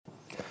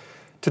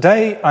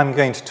Today I'm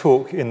going to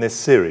talk in this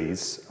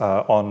series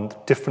on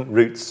different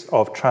routes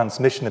of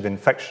transmission of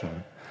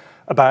infection,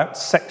 about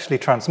sexually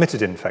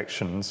transmitted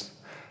infections,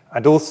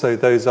 and also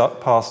those are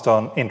passed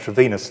on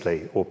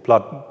intravenously or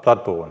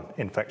bloodborne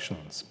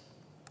infections.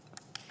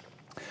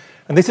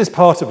 And this is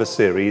part of a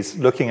series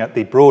looking at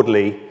the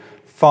broadly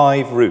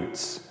 5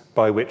 routes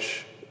by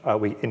which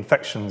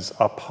infections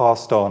are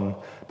passed on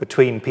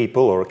between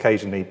people or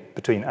occasionally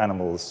between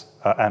animals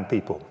and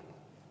people.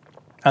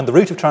 And the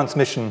route of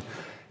transmission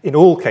in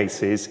all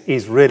cases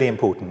is really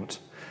important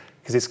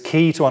because it's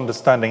key to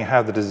understanding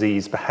how the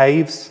disease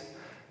behaves,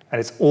 and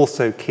it's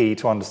also key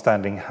to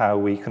understanding how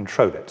we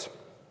control it.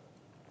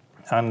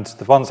 And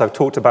the ones I've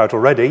talked about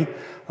already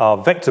are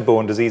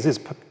vector-borne diseases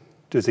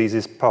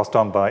passed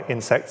on by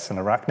insects and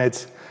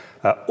arachnids,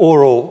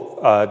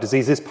 oral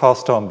diseases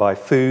passed on by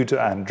food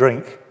and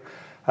drink,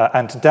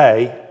 and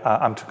today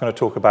I'm going to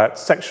talk about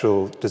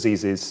sexual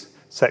diseases,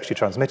 sexually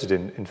transmitted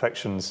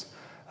infections,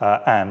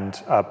 and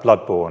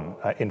bloodborne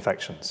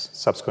infections.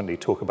 Subsequently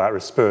talk about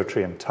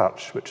respiratory and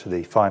touch, which are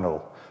the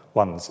final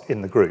ones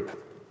in the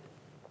group.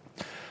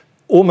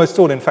 Almost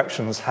all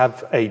infections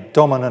have a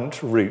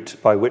dominant route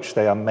by which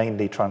they are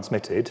mainly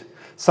transmitted.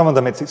 Some of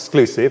them it's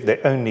exclusive,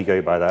 they only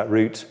go by that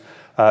route.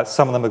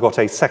 Some of them have got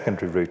a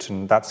secondary route,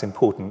 and that's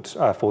important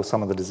for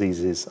some of the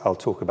diseases I'll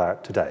talk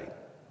about today.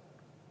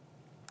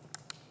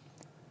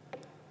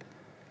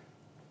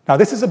 Now,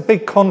 this is a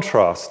big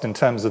contrast in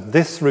terms of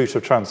this route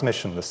of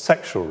transmission, the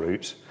sexual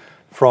route,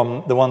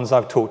 from the ones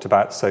I've talked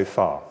about so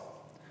far.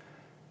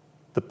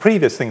 The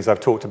previous things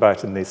I've talked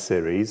about in this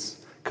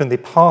series can be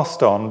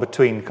passed on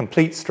between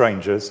complete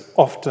strangers,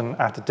 often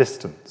at a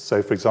distance.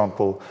 So, for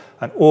example,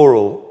 an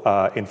oral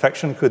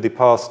infection could be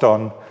passed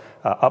on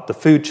up the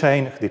food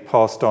chain, it could be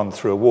passed on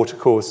through a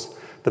watercourse.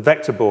 The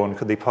vector-borne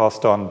could be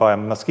passed on by a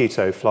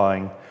mosquito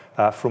flying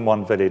from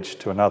one village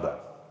to another.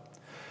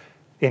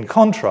 In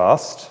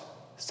contrast,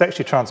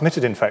 sexually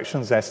transmitted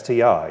infections,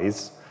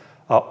 STIs,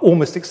 are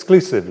almost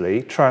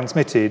exclusively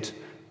transmitted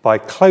by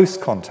close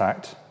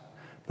contact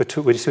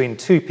between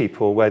two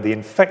people where the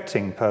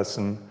infecting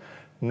person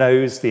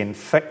knows the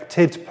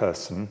infected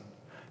person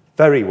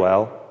very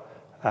well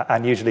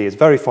and usually is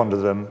very fond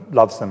of them,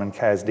 loves them and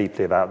cares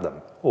deeply about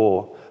them,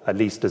 or at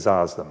least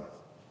desires them.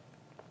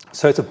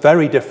 So it's a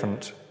very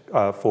different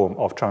form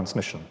of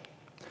transmission.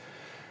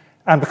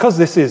 And because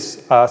this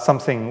is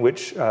something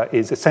which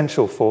is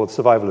essential for the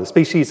survival of the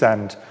species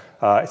and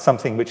it's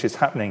something which is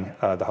happening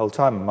the whole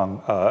time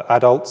among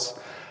adults,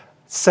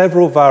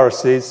 several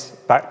viruses,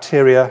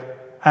 bacteria,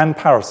 and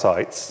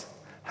parasites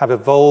have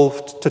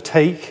evolved to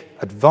take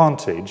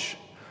advantage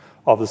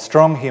of the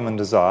strong human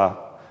desire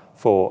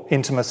for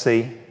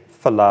intimacy,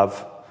 for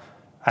love,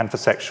 and for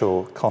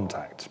sexual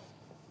contact.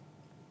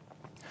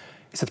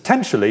 It's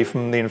potentially,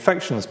 from the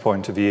infections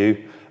point of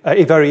view,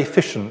 a very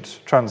efficient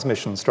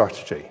transmission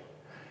strategy.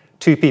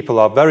 Two people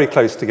are very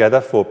close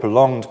together for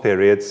prolonged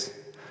periods,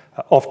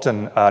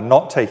 often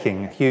not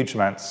taking huge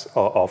amounts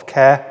of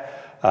care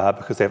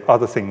because they have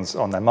other things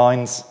on their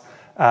minds.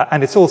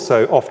 And it's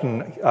also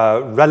often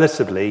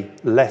relatively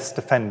less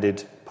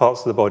defended parts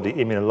of the body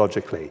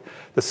immunologically.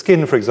 The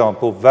skin, for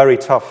example, very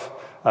tough,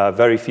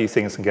 very few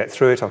things can get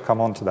through it. I'll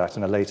come on to that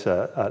in a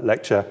later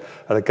lecture.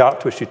 The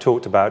gut, which you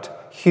talked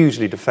about,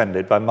 hugely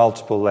defended by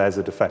multiple layers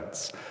of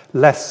defense.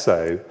 Less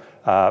so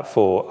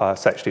for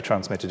sexually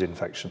transmitted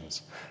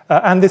infections.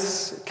 And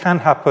this can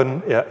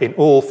happen in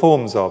all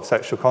forms of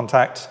sexual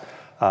contact,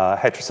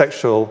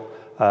 heterosexual,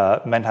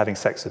 men having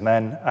sex with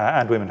men,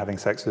 and women having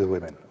sex with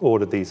women.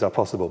 All of these are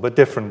possible, but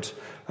different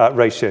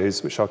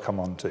ratios, which I'll come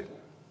on to.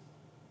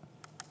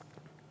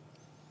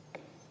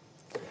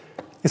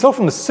 It's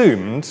often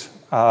assumed,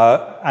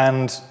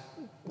 and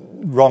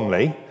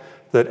wrongly,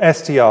 that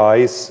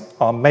STIs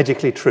are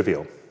medically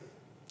trivial,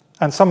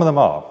 and some of them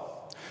are.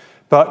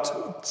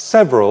 But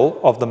several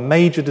of the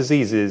major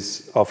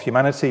diseases of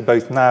humanity,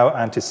 both now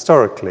and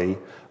historically,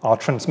 are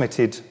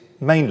transmitted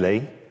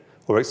mainly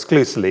or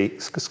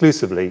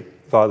exclusively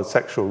via the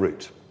sexual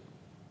route.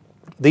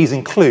 These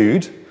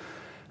include,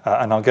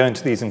 and I'll go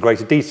into these in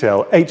greater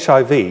detail,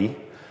 HIV,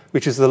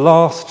 which is the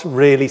last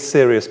really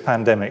serious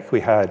pandemic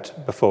we had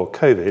before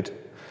COVID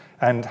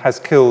and has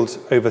killed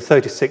over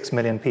 36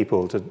 million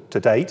people to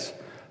date,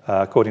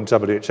 according to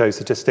WHO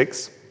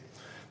statistics.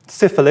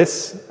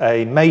 Syphilis,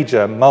 a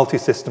major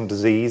multi-system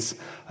disease,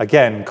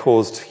 again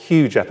caused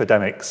huge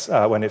epidemics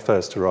when it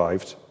first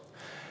arrived.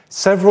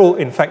 Several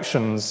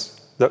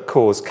infections that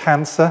cause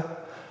cancer,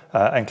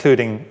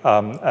 including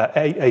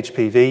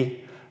HPV,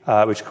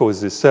 which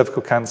causes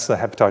cervical cancer,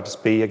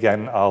 hepatitis B.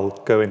 Again, I'll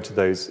go into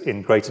those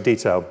in greater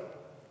detail.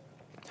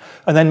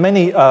 And then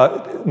many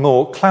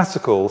more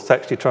classical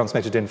sexually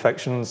transmitted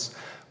infections,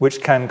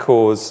 which can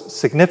cause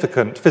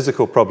significant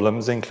physical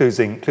problems,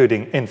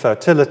 including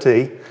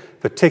infertility,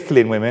 particularly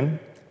in women,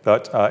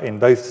 but in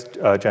both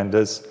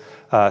genders,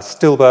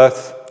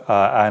 stillbirth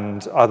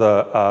and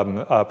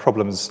other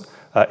problems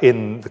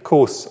in the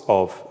course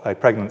of a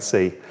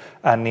pregnancy,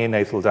 and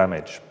neonatal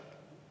damage.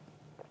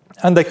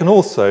 And they can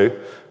also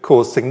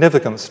cause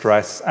significant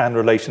stress and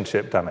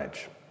relationship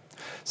damage.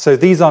 So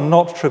these are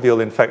not trivial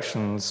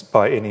infections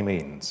by any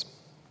means.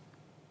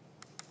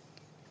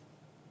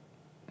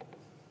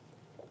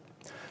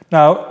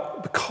 Now,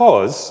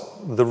 because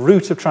the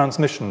route of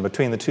transmission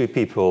between the two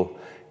people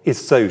is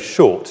so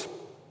short,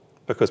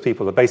 because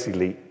people are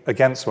basically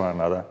against one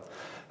another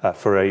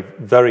for a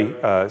very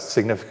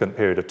significant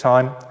period of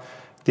time,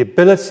 the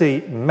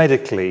ability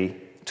medically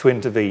to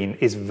intervene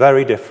is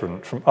very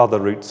different from other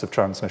routes of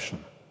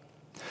transmission.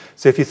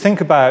 So if you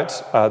think about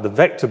the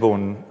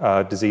vector-borne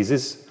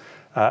diseases,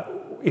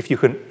 if you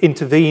can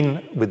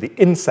intervene with the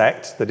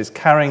insect that is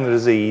carrying the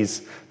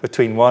disease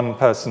between one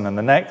person and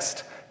the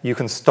next, you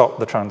can stop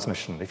the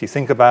transmission. If you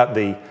think about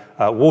the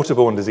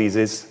waterborne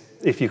diseases,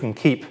 if you can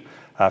keep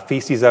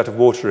feces out of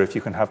water, if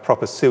you can have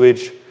proper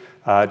sewage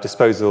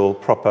disposal,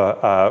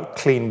 proper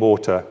clean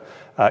water,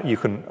 you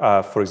can,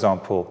 for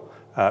example,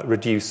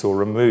 reduce or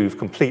remove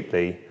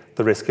completely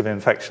the risk of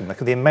infection. There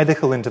can be a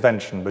medical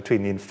intervention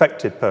between the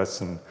infected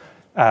person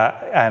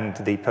and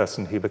the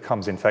person who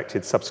becomes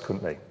infected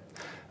subsequently.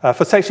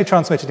 For sexually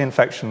transmitted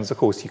infections, of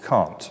course, you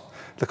can't.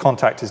 The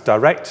contact is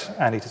direct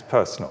and it is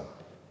personal.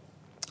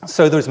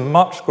 So there's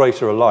much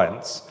greater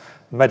reliance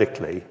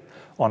medically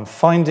on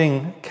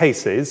finding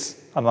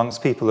cases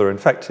amongst people who are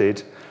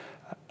infected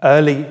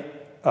early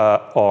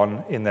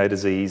on in their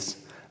disease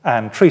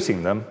and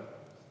treating them.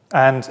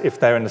 And if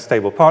they're in a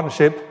stable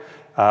partnership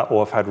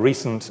or have had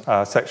recent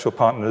sexual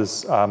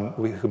partners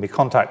who can be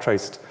contact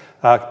traced,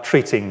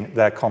 treating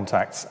their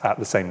contacts at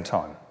the same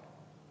time.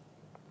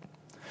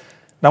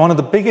 Now, one of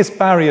the biggest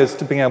barriers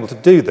to being able to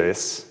do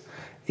this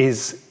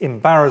is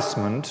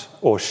embarrassment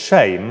or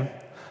shame,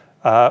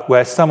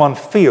 where someone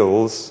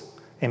feels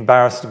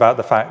embarrassed about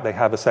the fact they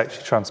have a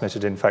sexually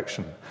transmitted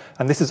infection.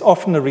 And this is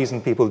often the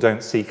reason people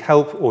don't seek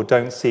help or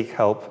don't seek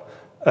help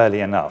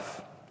early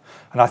enough.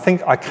 And I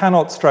think I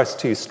cannot stress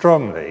too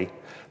strongly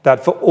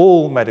that for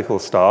all medical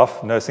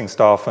staff, nursing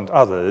staff and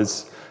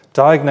others,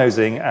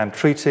 diagnosing and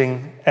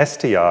treating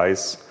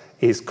STIs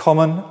is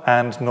common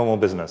and normal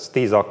business.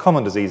 These are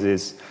common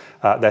diseases,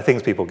 they're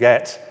things people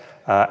get,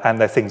 and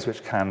they're things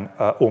which can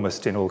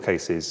almost in all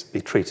cases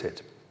be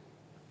treated.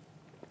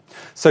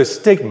 So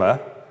stigma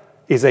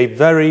is a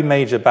very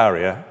major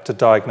barrier to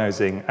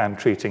diagnosing and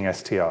treating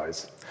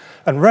STIs.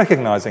 And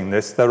recognizing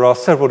this, there are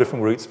several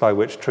different routes by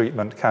which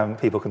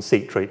people can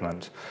seek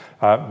treatment.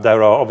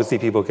 There are obviously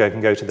people who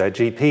can go to their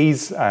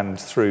GPs and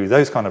through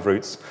those kind of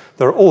routes.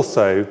 There are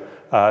also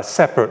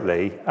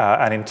separately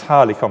and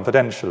entirely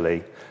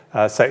confidentially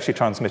sexually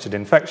transmitted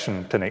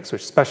infection clinics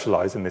which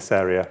specialize in this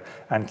area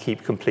and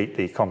keep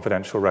completely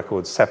confidential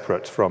records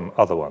separate from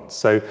other ones.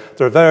 So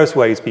there are various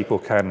ways people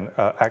can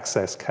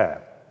access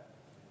care.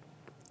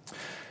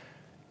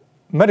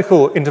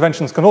 Medical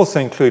interventions can also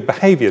include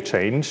behavior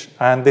change,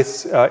 and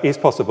this is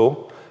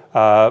possible,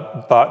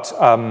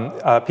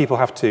 but people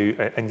have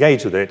to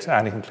engage with it,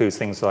 and it includes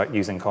things like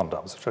using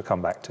condoms, which I'll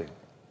come back to.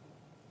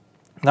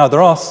 Now,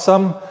 there are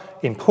some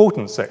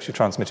important sexually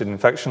transmitted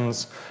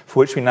infections for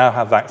which we now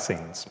have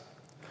vaccines.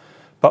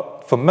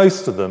 But for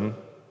most of them,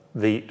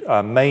 the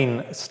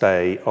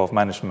mainstay of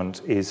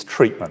management is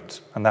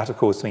treatment. And that, of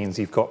course, means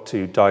you've got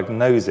to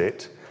diagnose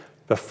it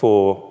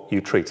before you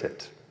treat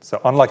it. So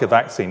unlike a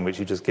vaccine, which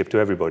you just give to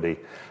everybody,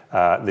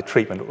 the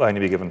treatment will only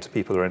be given to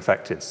people who are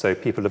infected. So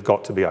people have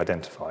got to be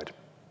identified.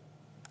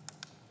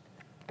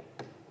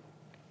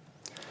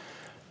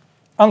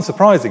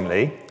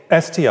 Unsurprisingly,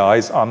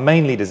 STIs are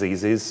mainly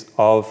diseases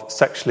of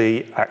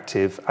sexually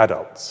active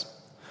adults.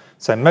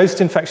 So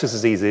most infectious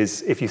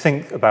diseases, if you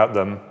think about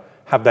them,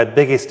 have their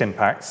biggest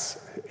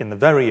impacts in the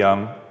very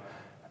young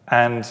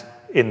and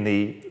in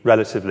the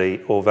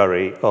relatively or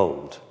very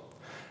old.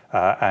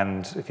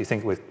 And if you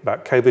think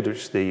about COVID,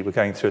 which we're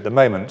going through at the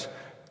moment,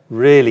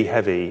 really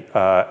heavy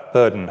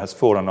burden has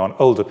fallen on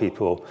older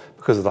people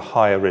because of the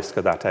higher risk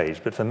at that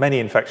age. But for many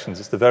infections,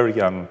 it's the very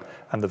young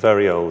and the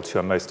very old who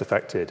are most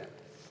affected.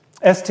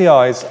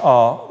 STIs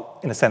are,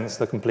 in a sense,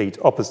 the complete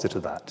opposite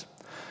of that.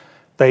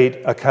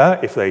 They occur,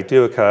 if they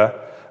do occur,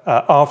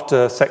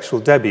 after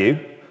sexual debut,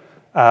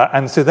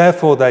 and so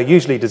therefore they're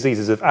usually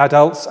diseases of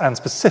adults, and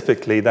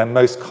specifically they're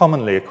most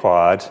commonly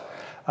acquired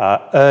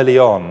early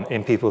on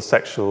in people's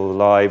sexual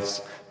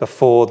lives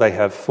before they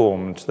have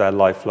formed their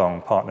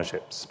lifelong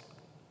partnerships.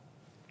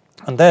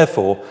 And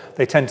therefore,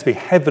 they tend to be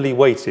heavily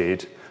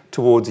weighted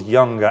towards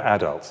younger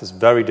adults. It's a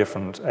very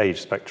different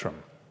age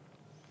spectrum.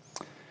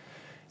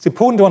 It's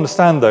important to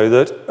understand, though,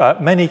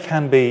 that many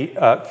can be,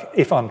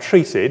 if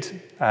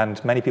untreated,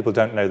 and many people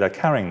don't know they're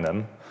carrying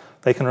them,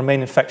 they can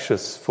remain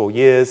infectious for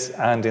years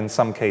and, in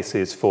some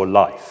cases, for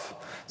life.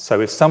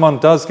 So if someone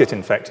does get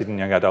infected in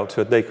young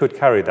adulthood, they could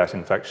carry that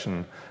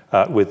infection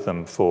with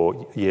them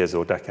for years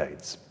or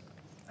decades.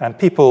 And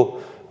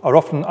people are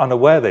often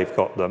unaware they've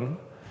got them,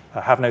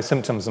 have no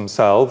symptoms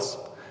themselves,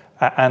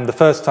 and the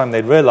first time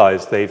they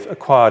realize they've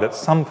acquired at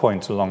some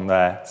point along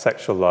their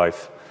sexual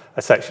life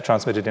a sexually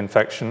transmitted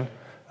infection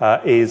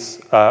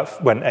is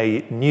when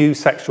a new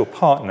sexual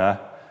partner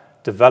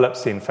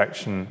develops the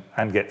infection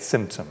and gets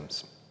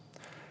symptoms.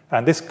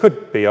 And this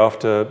could be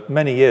after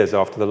many years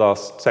after the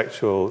last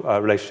sexual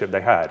relationship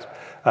they had.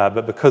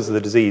 but because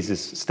the disease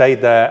has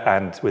stayed there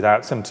and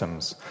without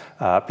symptoms,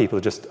 people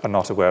just are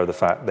not aware of the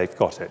fact they've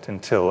got it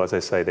until, as I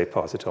say, they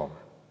pass it on.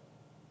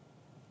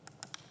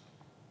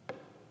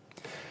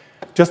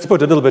 Just to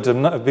put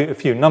a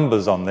few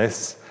numbers on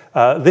this,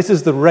 this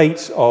is the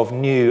rate of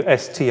new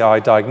STI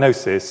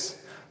diagnosis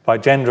by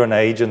gender and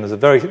age, and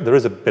there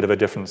is a bit of a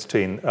difference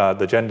between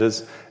the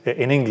genders.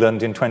 In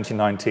England in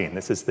 2019,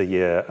 this is the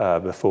year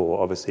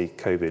before, obviously,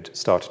 COVID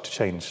started to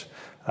change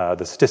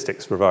the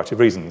statistics for a variety of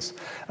reasons.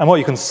 And what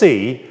you can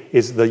see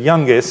is the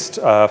youngest,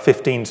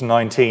 15 to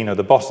 19, are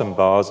the bottom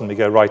bars, and we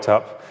go right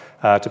up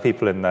to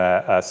people in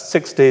their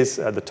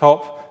 60s at the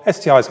top.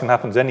 STIs can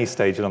happen at any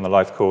stage along the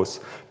life course,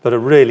 but a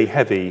really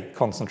heavy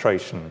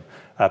concentration,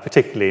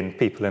 particularly in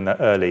people in their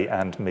early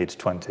and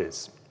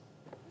mid-20s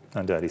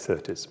and early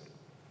 30s.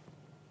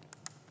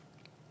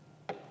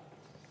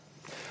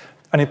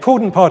 An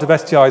important part of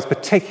STIs,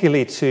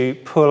 particularly to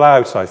pull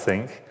out, I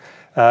think,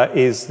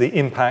 is the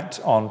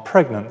impact on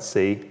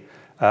pregnancy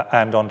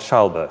and on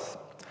childbirth.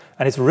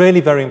 And it's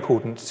really very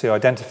important to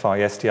identify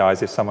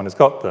STIs if someone has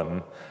got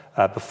them,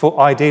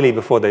 ideally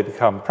before they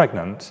become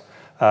pregnant,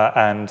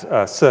 and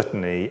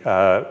certainly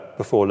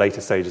before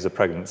later stages of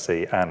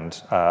pregnancy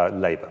and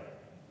labour.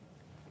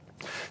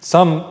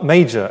 Some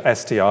major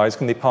STIs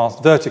can be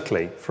passed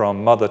vertically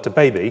from mother to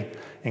baby,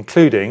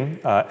 including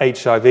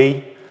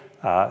HIV,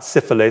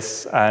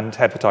 syphilis, and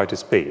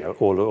hepatitis B,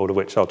 all of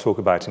which I'll talk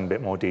about in a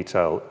bit more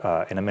detail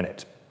in a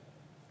minute.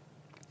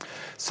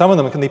 Some of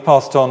them can be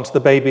passed on to the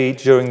baby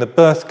during in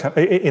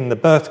the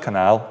birth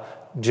canal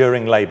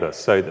during labour,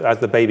 so as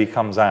the baby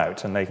comes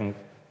out, and they can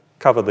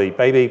cover the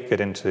baby,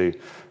 get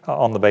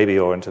on the baby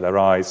or into their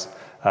eyes,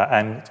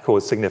 and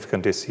cause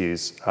significant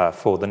issues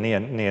for the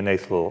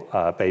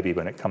neonatal baby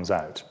when it comes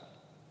out.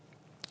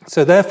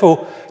 So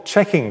therefore,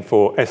 checking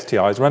for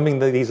STIs, remembering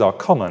that these are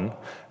common,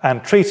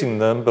 and treating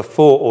them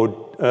before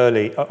or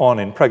early on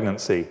in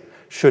pregnancy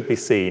should be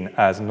seen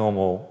as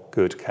normal,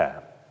 good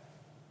care.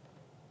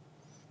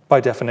 By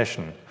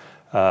definition,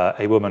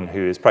 a woman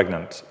who is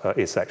pregnant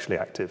is sexually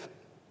active.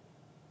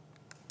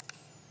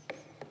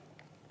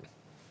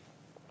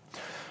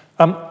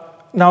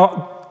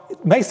 Now,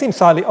 it may seem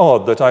slightly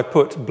odd that I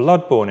put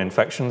blood-borne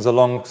infections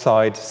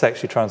alongside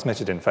sexually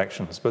transmitted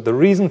infections, but the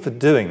reason for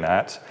doing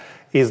that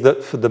is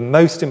that for the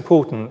most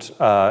important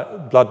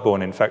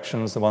blood-borne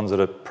infections, the ones that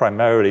are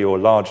primarily or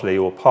largely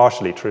or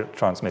partially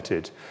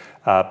transmitted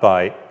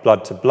by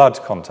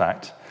blood-to-blood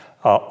contact,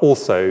 are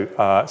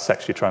also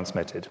sexually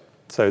transmitted.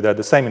 So they're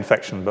the same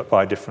infection but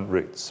by different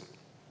routes.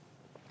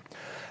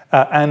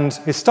 And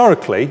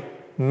historically,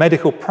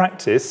 medical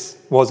practice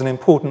was an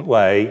important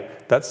way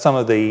that some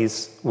of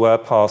these were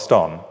passed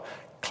on.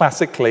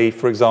 Classically,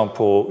 for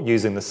example,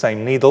 using the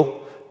same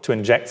needle to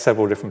inject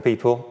several different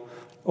people,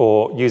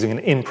 or using an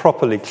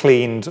improperly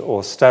cleaned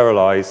or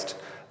sterilized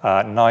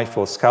knife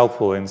or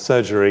scalpel in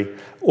surgery,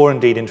 or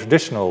indeed in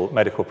traditional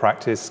medical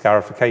practice,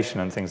 scarification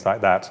and things like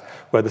that,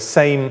 where the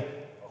same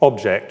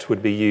object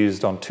would be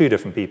used on two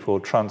different people,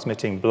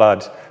 transmitting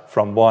blood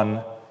from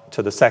one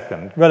to the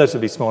second,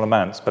 relatively small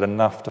amounts, but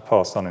enough to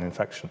pass on an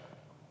infection.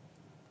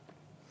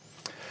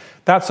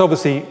 That's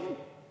obviously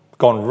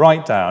gone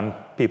right down.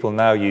 People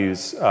now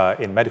use,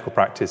 in medical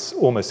practice,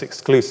 almost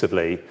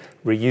exclusively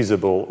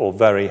reusable or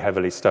very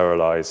heavily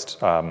sterilized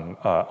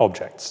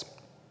objects.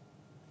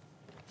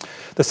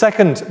 The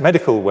second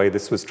medical way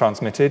this was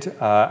transmitted,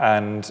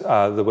 and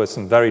there were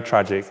some very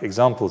tragic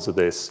examples of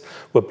this,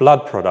 were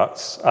blood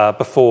products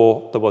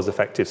before there was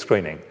effective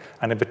screening.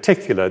 And in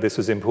particular, this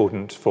was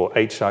important for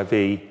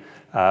HIV,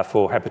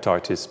 for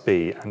hepatitis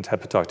B and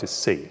hepatitis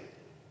C.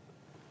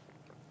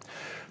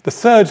 The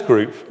third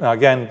group,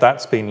 again,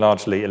 that's been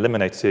largely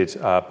eliminated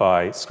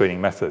by screening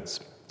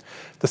methods.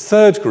 The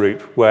third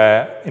group,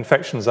 where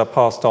infections are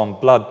passed on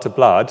blood to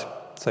blood,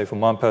 so from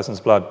one person's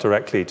blood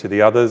directly to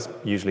the others,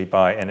 usually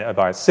by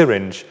a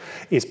syringe,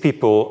 is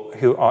people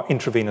who are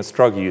intravenous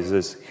drug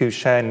users who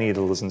share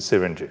needles and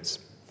syringes.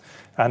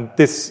 And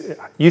this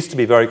used to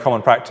be very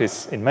common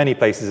practice in many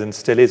places and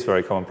still is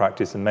very common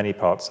practice in many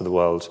parts of the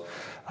world.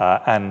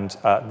 And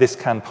this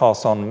can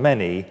pass on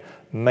many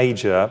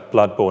major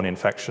blood-borne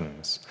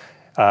infections,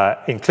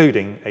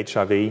 including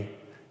HIV,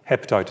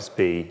 hepatitis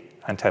B,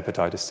 and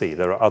hepatitis C.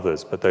 There are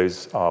others, but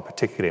those are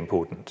particularly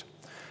important.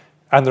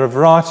 And there are a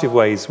variety of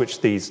ways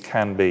which these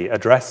can be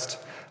addressed.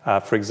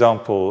 For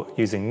example,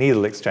 using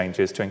needle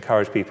exchanges to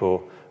encourage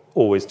people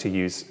always to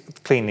use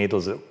clean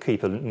needles that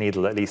keep a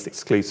needle at least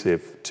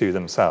exclusive to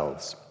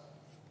themselves.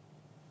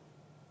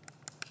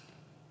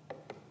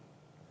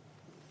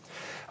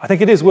 I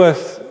think it is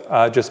worth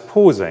just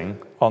pausing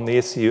on the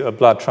issue of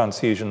blood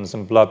transfusions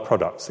and blood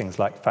products, things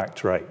like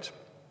factor VIII.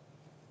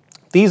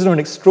 These are an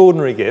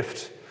extraordinary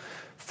gift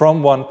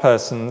from one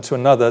person to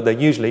another they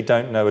usually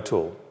don't know at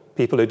all.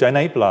 People who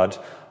donate blood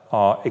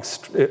are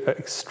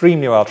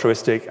extremely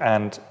altruistic,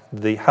 and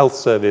the health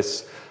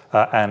service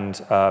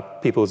and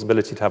people's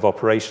ability to have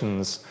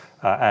operations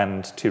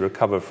and to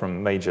recover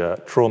from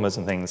major traumas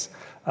and things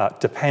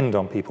depend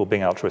on people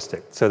being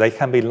altruistic. So they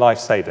can be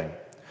life-saving.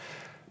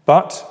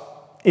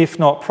 But if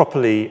not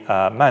properly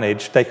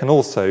managed, they can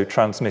also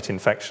transmit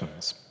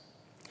infections.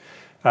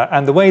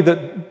 And the way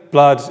that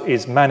blood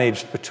is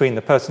managed between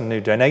the person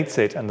who donates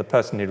it and the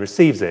person who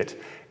receives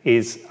it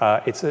is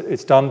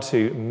it's done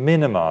to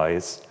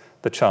minimize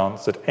the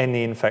chance that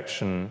any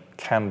infection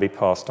can be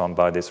passed on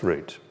by this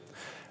route.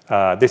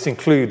 This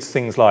includes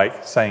things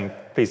like saying,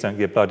 please don't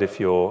give blood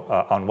if you're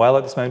unwell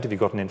at this moment, if you've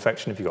got an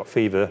infection, if you've got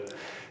fever.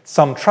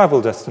 Some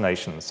travel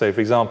destinations. So, for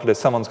example, if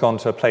someone's gone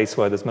to a place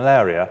where there's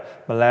malaria,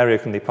 malaria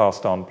can be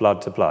passed on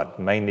blood to blood,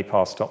 mainly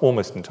passed on,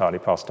 almost entirely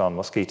passed on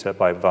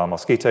via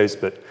mosquitoes,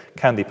 but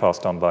can be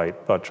passed on by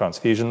blood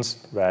transfusions,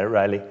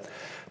 rarely.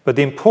 But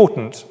the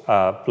important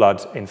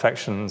blood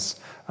infections,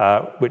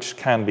 which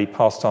can be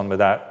passed on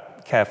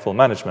without careful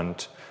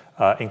management,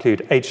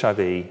 include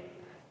HIV,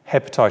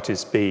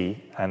 hepatitis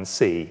B and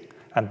C,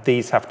 and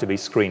these have to be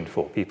screened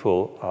for.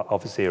 People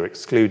obviously are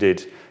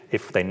excluded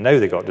if they know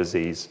they got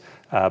disease,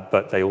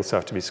 but they also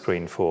have to be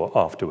screened for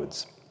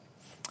afterwards.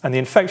 And the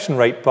infection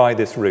rate by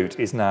this route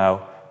is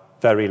now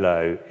very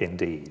low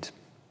indeed.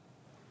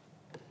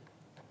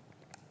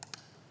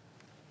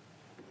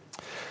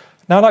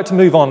 Now I'd like to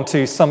move on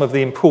to some of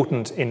the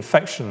important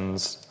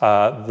infections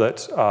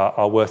that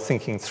are worth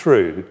thinking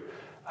through,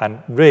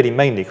 and really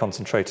mainly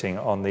concentrating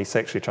on the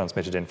sexually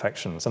transmitted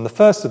infections. And the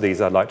first of these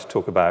I'd like to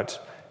talk about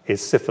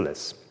is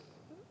syphilis.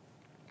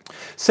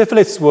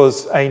 Syphilis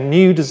was a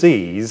new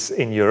disease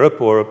in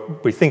Europe, or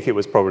we think it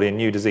was probably a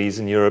new disease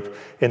in Europe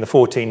in the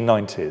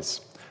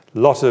 1490s. A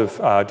lot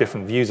of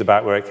different views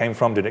about where it came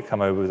from. Did it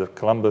come over with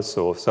Columbus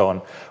or so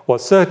on? What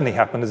certainly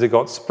happened is it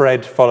got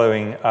spread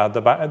following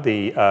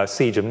the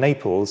siege of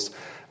Naples,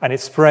 and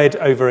it spread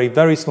over a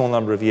very small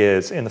number of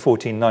years in the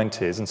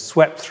 1490s and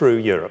swept through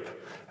Europe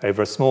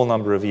over a small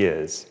number of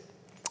years.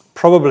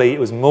 Probably it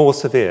was more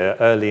severe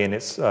early in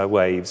its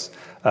waves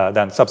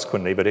than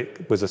subsequently, but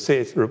it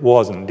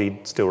was and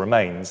indeed still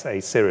remains a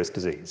serious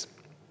disease.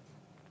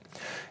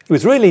 It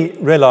was really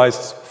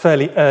realized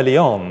fairly early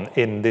on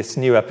in this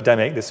new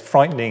epidemic, this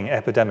frightening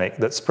epidemic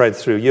that spread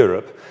through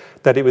Europe,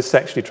 that it was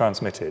sexually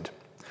transmitted.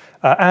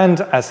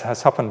 And as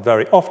has happened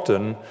very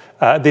often,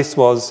 this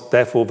was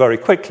therefore very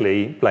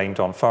quickly blamed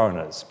on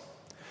foreigners.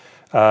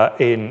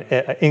 In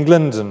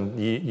England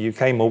and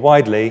UK more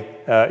widely,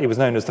 it was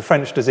known as the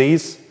French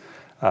disease.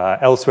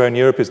 Elsewhere in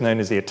Europe, it was known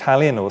as the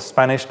Italian or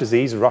Spanish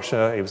disease.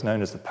 Russia, it was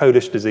known as the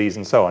Polish disease,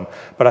 and so on.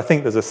 But I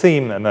think there's a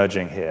theme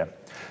emerging here.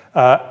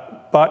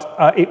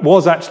 But it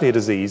was actually a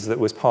disease that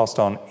was passed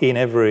on in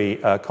every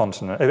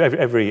continent,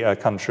 every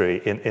country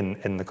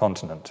in the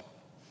continent.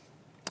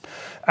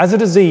 As a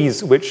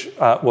disease which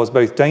was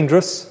both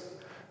dangerous,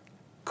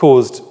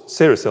 caused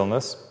serious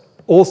illness,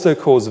 also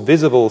caused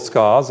visible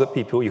scars that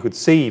people you could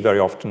see very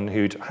often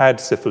who'd had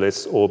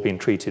syphilis or been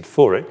treated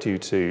for it due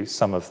to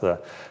some of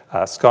the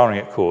scarring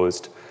it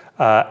caused,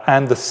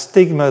 and the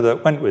stigma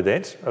that went with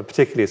it,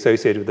 particularly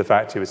associated with the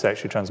fact it was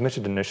sexually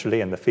transmitted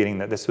initially, and the feeling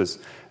that this was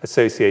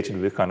associated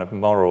with kind of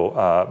moral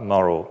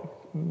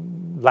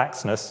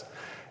laxness,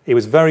 it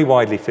was very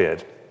widely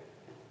feared.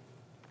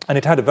 And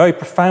it had a very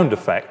profound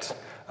effect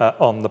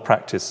on the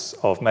practice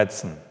of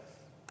medicine.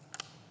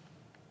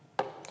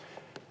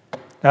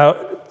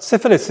 Now,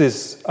 syphilis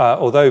is,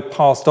 although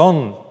passed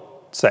on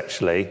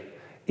sexually,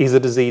 is a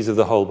disease of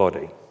the whole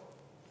body.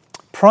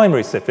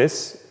 Primary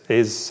syphilis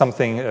is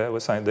something, we're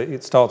saying that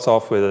it starts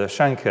off with a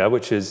chancre,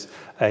 which is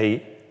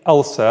an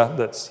ulcer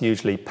that's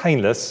usually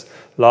painless,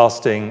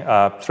 lasting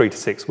 3 to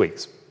 6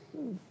 weeks.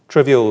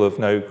 Trivial, of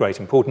no great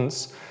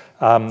importance.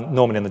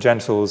 Normally in the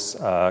genitals,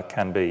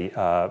 can be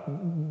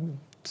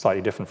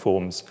slightly different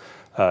forms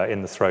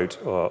in the throat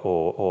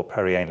or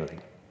perianally.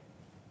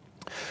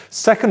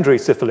 Secondary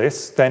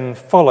syphilis then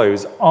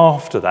follows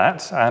after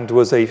that and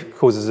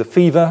causes a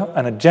fever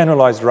and a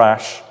generalized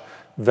rash,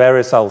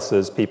 various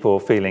ulcers, people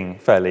feeling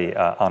fairly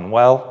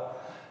unwell.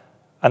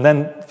 And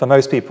then for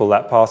most people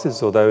that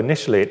passes, although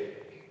initially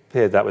it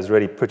appeared that was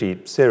really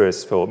pretty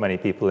serious for many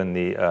people,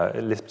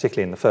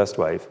 particularly in the first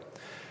wave.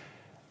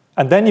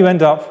 And then you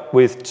end up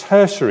with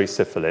tertiary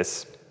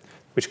syphilis,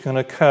 which can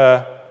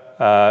occur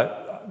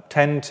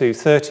 10 to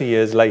 30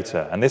 years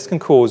later. And this can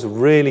cause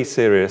really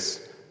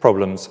serious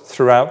problems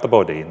throughout the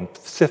body. And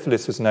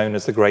syphilis was known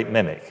as the great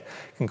mimic.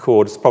 It can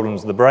cause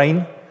problems with the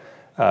brain,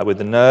 with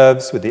the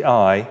nerves, with the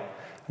eye.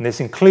 And this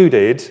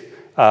included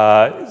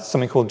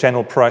something called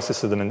general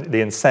paralysis of the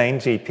insane,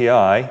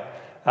 GPI.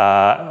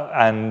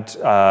 And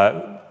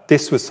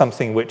this was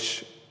something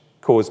which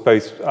caused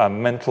both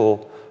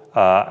mental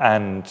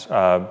and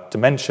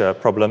dementia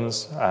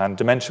problems. And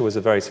dementia was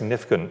a very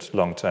significant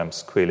long-term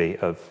sequelae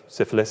of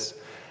syphilis.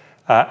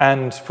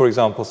 And, for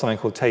example, something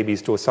called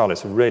tabes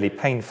dorsalis, a really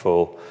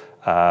painful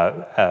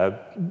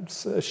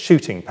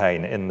shooting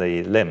pain in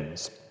the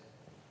limbs.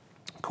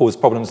 Caused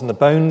problems in the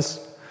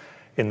bones,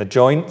 in the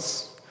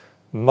joints,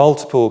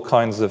 multiple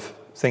kinds of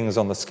things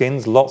on the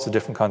skins, lots of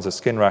different kinds of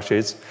skin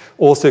rashes.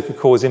 Also could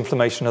cause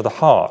inflammation of the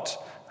heart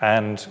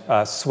and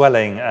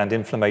swelling and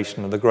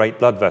inflammation of the great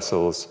blood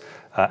vessels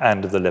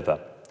and of the liver.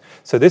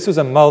 So this was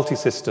a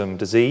multi-system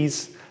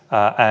disease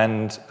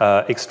and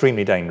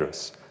extremely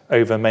dangerous.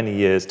 over many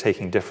years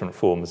taking different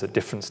forms at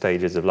different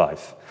stages of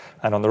life.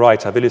 And on the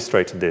right, I've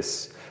illustrated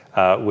this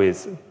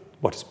with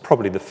what is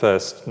probably the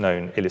first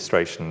known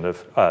illustration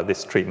of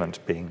this treatment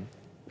being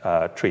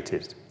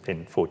treated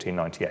in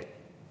 1498.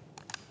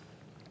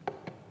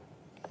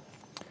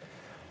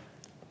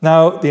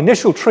 Now, the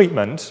initial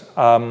treatment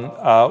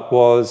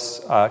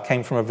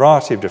came from a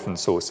variety of different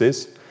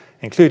sources,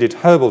 included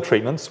herbal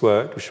treatments,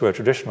 which were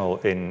traditional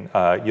in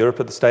Europe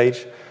at the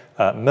stage,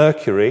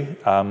 mercury,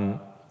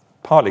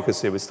 partly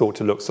because it was thought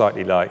to look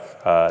slightly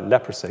like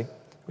leprosy,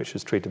 which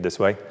was treated this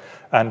way,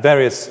 and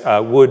various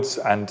woods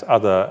and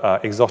other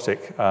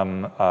exotic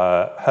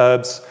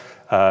herbs,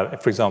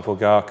 for example,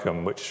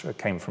 guaiacum, which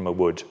came from a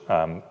wood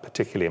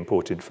particularly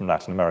imported from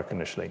Latin America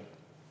initially.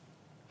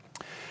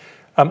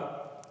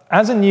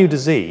 As a new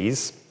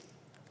disease,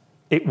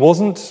 it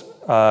wasn't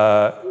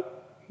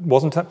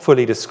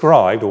fully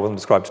described, or wasn't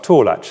described at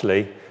all,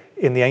 actually,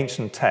 in the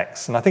ancient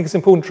texts. And I think it's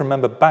important to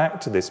remember back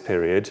to this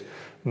period.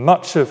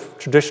 Much of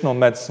traditional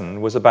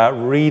medicine was about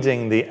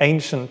reading the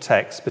ancient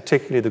texts,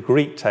 particularly the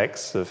Greek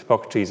texts of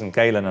Hippocrates and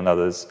Galen and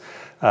others,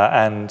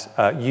 and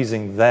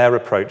using their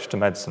approach to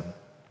medicine.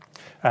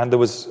 And there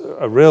was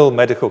a real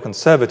medical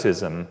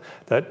conservatism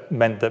that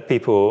meant that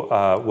people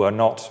were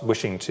not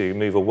wishing to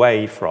move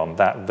away from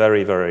that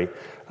very, very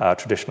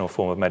traditional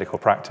form of medical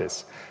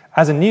practice.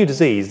 As a new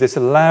disease, this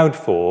allowed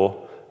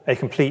for a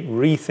complete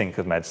rethink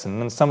of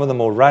medicine, and some of the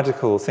more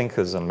radical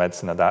thinkers on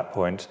medicine at that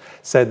point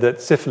said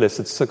that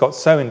syphilis had got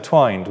so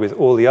entwined with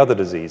all the other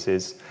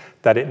diseases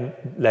that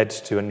it led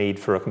to a need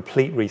for a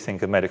complete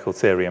rethink of medical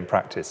theory and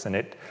practice. And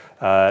it,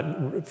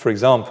 for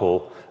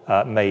example,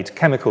 made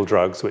chemical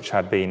drugs, which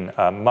had been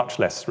much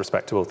less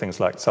respectable,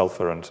 things like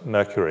sulfur and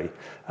mercury,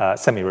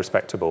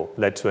 semi-respectable,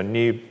 led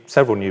to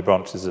several new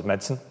branches of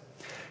medicine.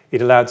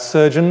 It allowed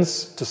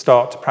surgeons to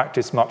start to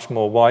practice much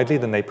more widely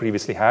than they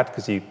previously had,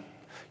 because you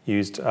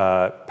used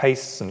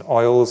pastes and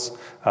oils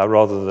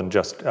rather than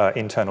just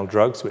internal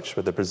drugs, which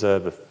were the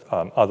preserve of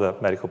other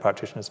medical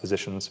practitioners,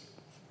 physicians.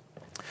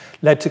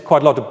 Led to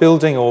quite a lot of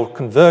building or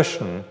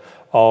conversion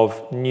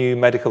of new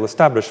medical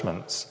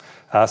establishments.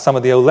 Some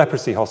of the old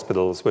leprosy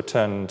hospitals were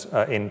turned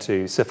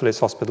into syphilis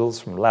hospitals,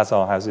 from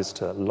Lazar houses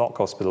to lock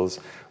hospitals.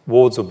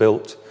 Wards were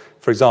built.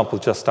 For example,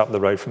 just up the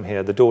road from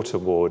here, the Daughter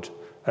Ward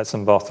at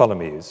St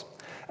Bartholomew's.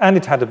 And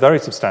it had a very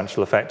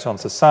substantial effect on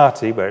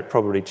society, where it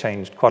probably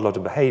changed quite a lot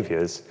of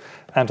behaviours,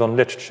 and on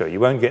literature. You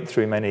won't get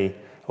through many,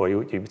 or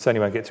you certainly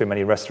won't get through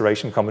many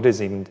restoration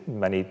comedies, even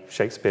many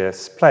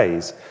Shakespeare's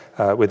plays,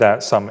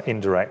 without some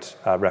indirect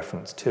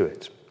reference to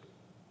it.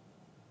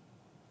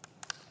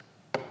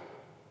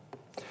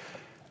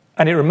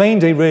 And it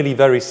remained a really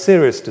very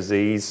serious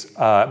disease,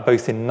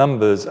 both in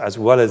numbers as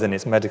well as in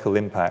its medical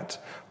impact,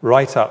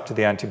 right up to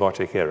the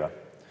antibiotic era.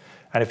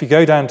 And if you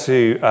go down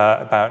to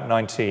about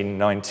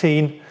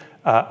 1919,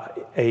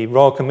 a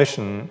Royal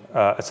Commission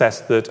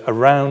assessed that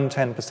around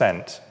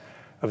 10%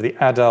 of the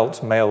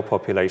adult male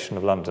population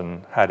of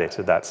London had it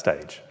at that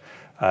stage.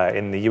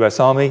 In the US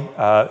Army,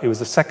 it was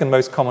the second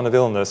most common of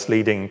illness,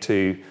 leading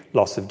to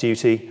loss of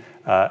duty,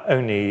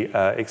 only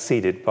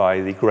exceeded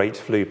by the Great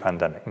Flu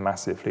Pandemic,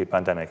 massive flu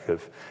pandemic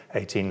of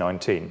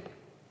 1819.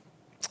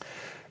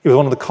 It was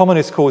one of the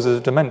commonest causes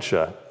of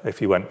dementia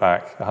if you went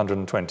back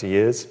 120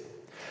 years.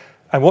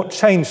 And what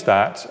changed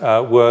that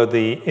were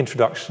the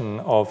introduction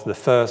of the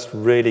first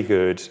really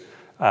good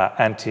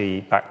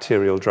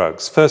antibacterial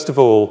drugs. First of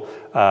all,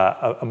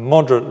 a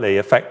moderately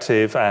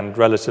effective and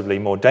relatively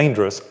more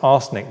dangerous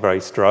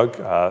arsenic-based drug,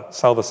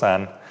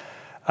 Salvarsan,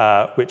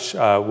 which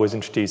was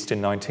introduced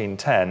in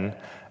 1910.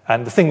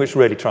 And the thing which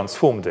really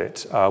transformed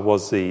it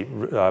was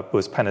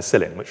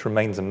penicillin, which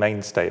remains a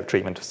mainstay of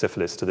treatment of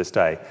syphilis to this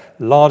day.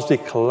 Largely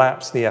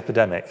collapsed the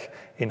epidemic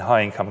in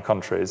high-income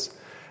countries.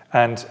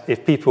 And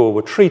if people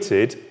were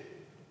treated,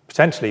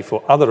 potentially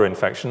for other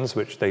infections,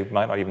 which they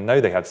might not even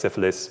know they had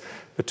syphilis,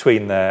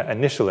 between their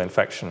initial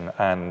infection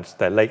and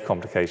their late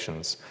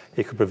complications,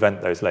 it could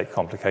prevent those late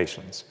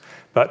complications.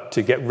 But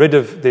to get rid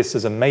of this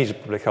as a major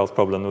public health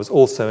problem, there was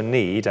also a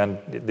need, and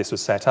this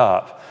was set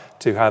up,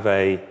 to have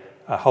a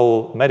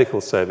whole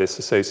medical service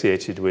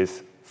associated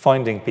with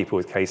finding people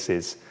with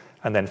cases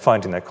and then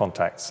finding their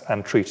contacts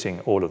and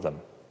treating all of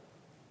them.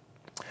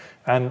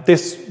 And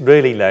this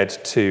really led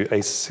to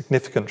a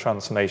significant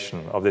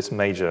transformation of this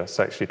major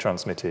sexually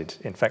transmitted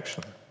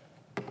infection.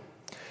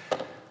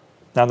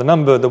 Now,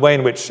 the way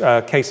in which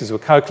cases were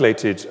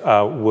calculated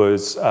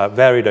was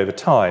varied over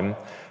time,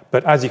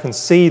 but as you can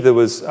see, there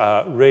was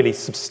really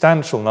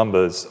substantial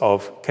numbers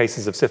of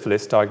cases of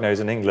syphilis diagnosed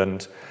in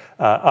England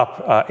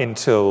up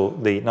until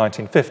the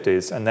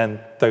 1950s, and then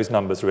those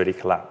numbers really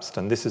collapsed.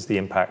 And this is the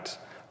impact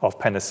of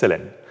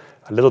penicillin.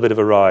 A little bit of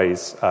a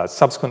rise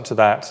subsequent to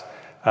that,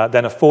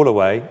 then a fall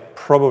away,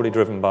 probably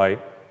driven by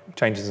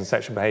changes in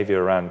sexual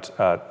behavior around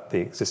the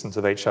existence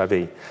of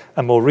HIV,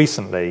 and more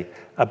recently,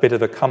 a bit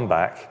of a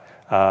comeback,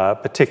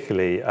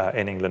 particularly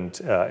in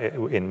England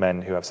in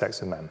men who have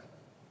sex with men,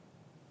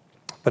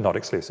 but not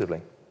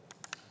exclusively.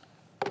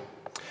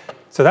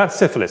 So that's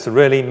syphilis, a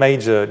really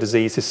major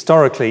disease,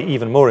 historically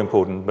even more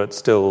important, but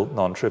still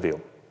non-trivial.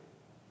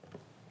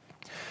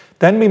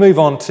 Then we move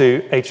on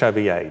to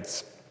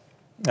HIV/AIDS.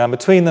 Now,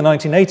 between the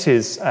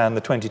 1980s and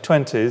the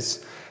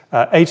 2020s,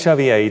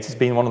 HIV/AIDS has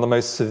been one of the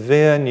most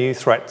severe new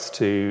threats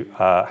to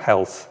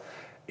health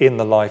in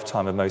the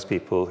lifetime of most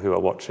people who are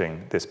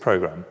watching this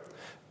program.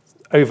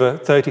 Over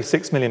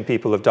 36 million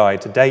people have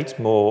died to date,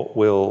 more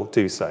will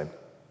do so.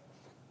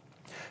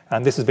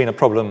 And this has been a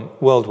problem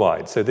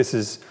worldwide. So this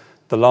is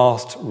the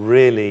last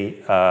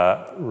really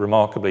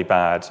remarkably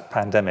bad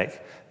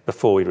pandemic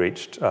before we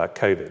reached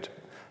COVID.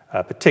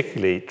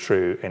 Particularly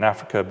true in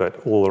Africa,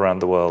 but all around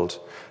the world,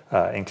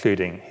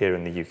 including here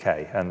in the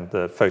UK. And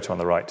the photo on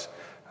the right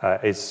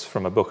is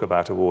from a book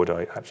about a ward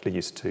I actually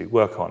used to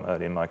work on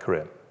early in my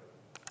career.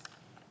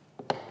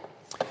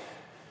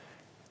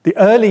 The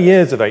early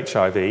years of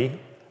HIV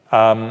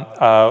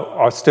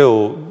are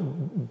still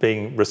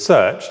being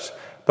researched,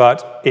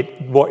 but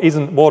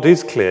what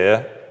is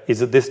clear is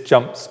that this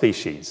jumped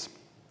species.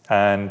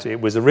 And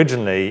it was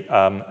originally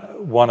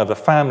one of a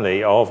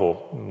family of,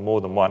 or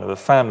more than one of a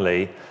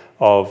family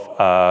of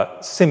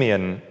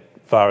simian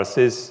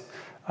viruses,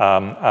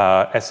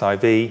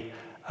 SIV,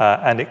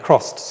 and it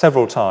crossed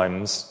several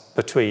times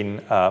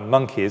between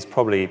monkeys,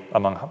 probably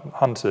among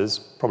hunters,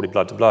 probably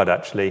blood to blood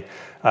actually,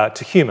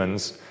 to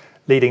humans,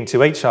 leading to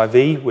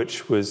HIV,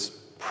 which was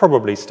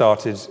probably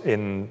started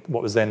in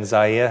what was then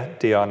Zaire,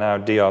 now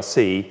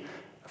DRC,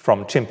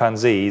 from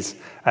chimpanzees,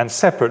 and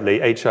separately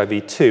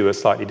HIV-2, a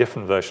slightly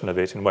different version of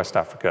it in West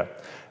Africa.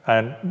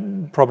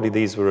 And probably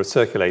these were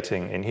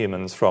circulating in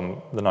humans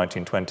from the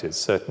 1920s,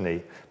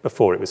 certainly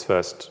before it was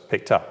first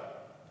picked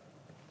up.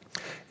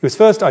 It was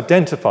first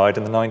identified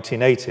in the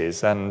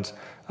 1980s, and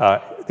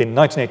in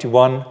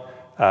 1981,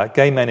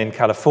 gay men in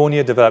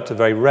California developed a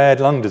very rare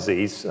lung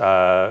disease,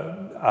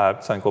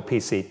 something called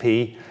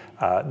PCP,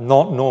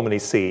 not normally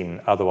seen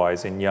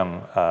otherwise in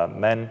young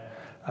men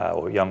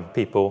or young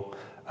people.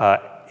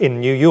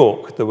 In New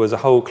York, there was a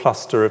whole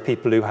cluster of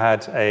people who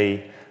had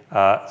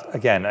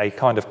again, a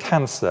kind of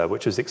cancer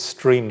which is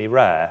extremely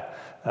rare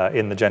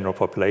in the general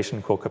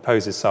population called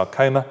Kaposi's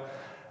sarcoma.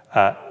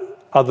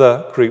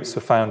 Other groups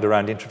were found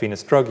around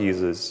intravenous drug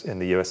users in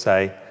the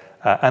USA,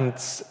 and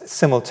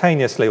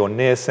simultaneously or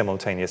near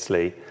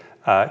simultaneously,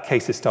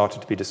 cases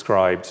started to be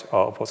described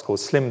of what's called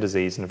slim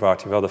disease and a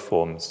variety of other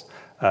forms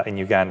in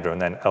Uganda and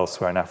then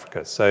elsewhere in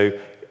Africa. So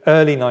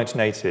early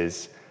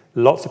 1980s,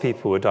 lots of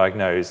people were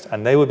diagnosed,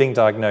 and they were being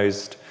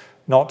diagnosed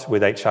not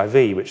with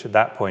HIV, which at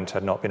that point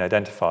had not been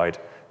identified,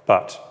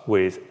 but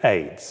with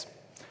AIDS,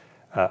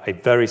 a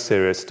very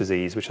serious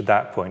disease, which at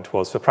that point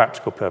was, for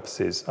practical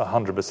purposes,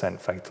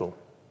 100% fatal.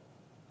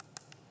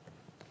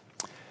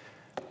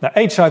 Now,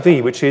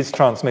 HIV, which is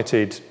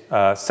transmitted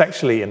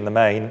sexually in the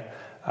main,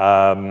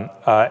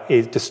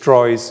 it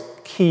destroys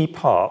key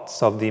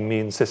parts of the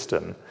immune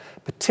system,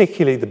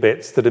 particularly the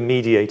bits that are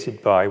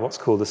mediated by what's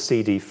called the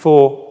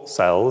CD4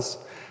 cells,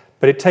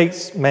 but it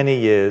takes many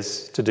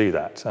years to do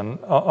that. And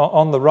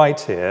on the right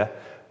here,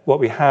 what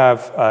we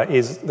have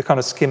is the kind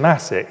of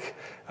schematic.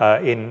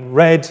 In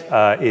red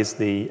is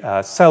the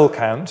cell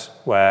count,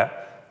 where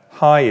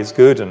high is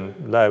good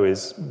and low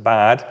is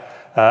bad,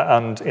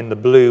 and in the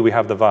blue we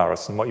have the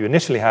virus. And what you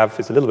initially have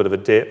is a little bit of a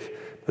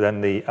dip, but then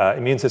the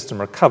immune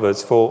system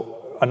recovers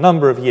for a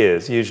number of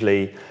years,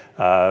 usually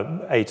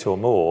 8 or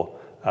more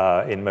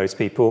in most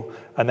people,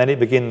 and then it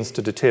begins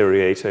to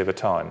deteriorate over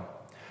time.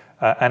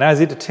 And as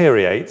it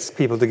deteriorates,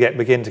 people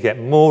begin to get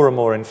more and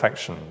more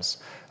infections.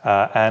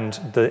 And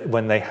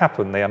when they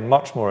happen, they are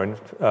much more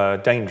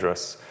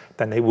dangerous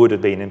than they would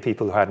have been in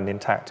people who had an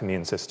intact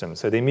immune system.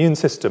 So the immune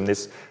system,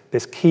 this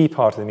key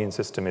part of the immune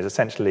system, is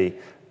essentially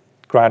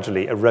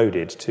gradually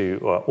eroded to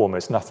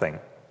almost nothing.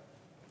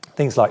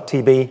 Things like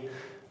TB,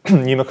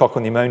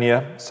 pneumococcal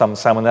pneumonia, some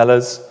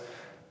salmonellas,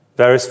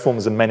 various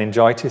forms of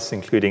meningitis,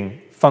 including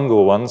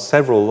fungal ones,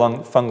 several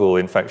fungal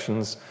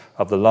infections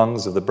of the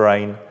lungs, of the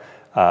brain,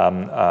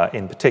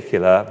 in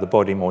particular, the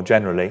body more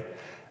generally.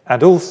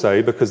 And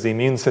also, because the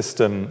immune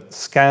system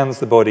scans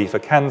the body for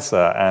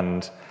cancer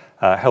and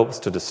helps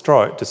to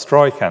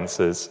destroy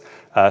cancers,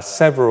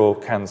 several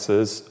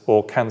cancers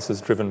or cancers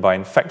driven by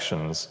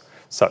infections,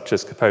 such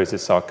as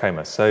Kaposi's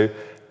sarcoma. So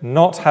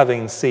not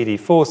having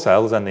CD4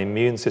 cells and the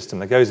immune system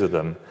that goes with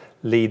them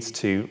leads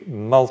to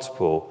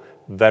multiple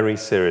very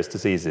serious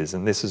diseases.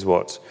 And this is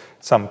what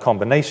some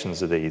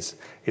combinations of these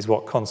is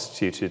what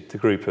constituted the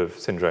group of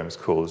syndromes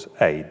called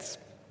AIDS.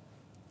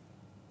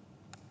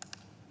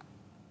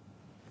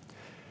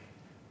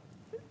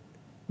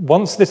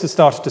 Once this has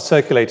started to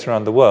circulate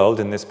around the world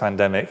in this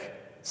pandemic,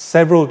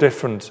 several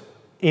different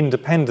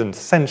independent,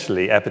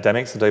 essentially,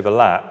 epidemics that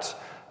overlapped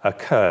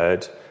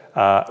occurred,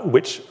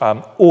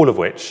 all of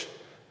which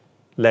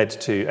led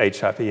to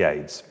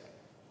HIV/AIDS.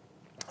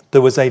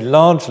 There was a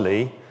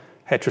largely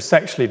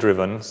heterosexually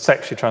driven,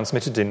 sexually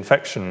transmitted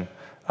infection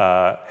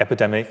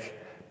epidemic,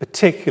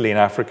 particularly in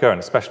Africa and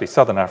especially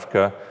southern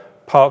Africa,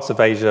 parts of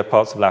Asia,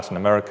 parts of Latin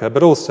America,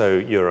 but also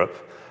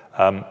Europe.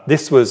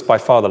 This was by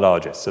far the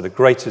largest, so the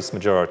greatest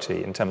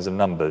majority in terms of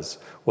numbers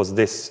was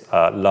this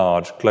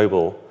large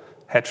global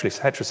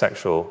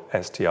heterosexual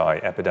STI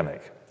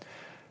epidemic.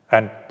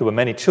 And there were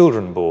many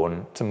children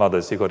born to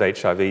mothers who got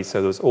HIV,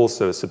 so there was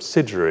also a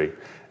subsidiary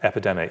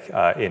epidemic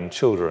in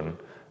children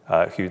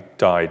who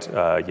died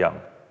young.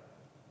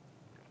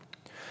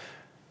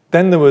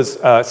 Then there was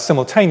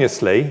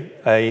simultaneously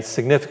a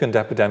significant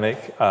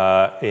epidemic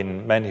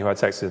in men who had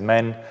sex with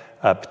men,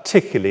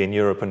 particularly in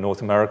Europe and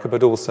North America,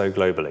 but also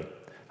globally.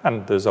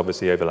 And there's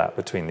obviously overlap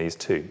between these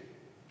two.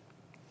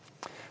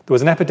 There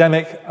was an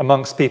epidemic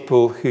amongst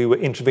people who were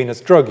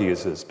intravenous drug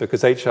users,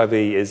 because HIV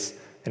is,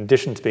 in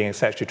addition to being a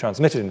sexually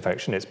transmitted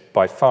infection, it's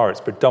by far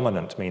its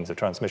predominant means of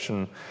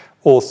transmission,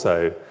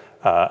 also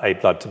a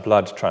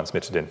blood-to-blood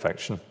transmitted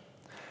infection.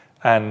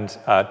 And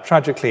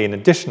tragically, in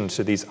addition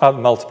to these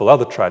multiple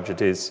other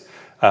tragedies,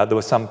 there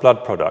were some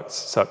blood products,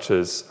 such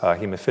as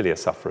haemophilia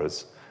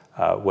sufferers,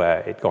 where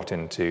it got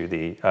into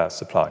the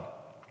supply.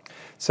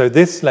 So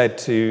this led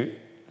to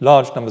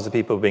large numbers of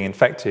people being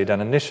infected,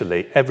 and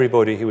initially,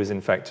 everybody who was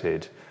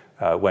infected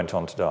went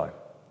on to die.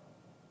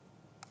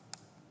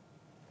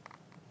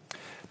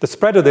 The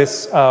spread of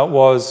this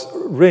was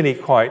really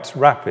quite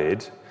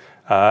rapid,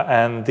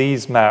 and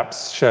these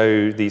maps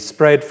show the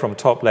spread from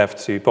top left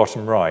to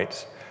bottom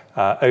right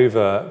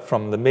over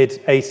from the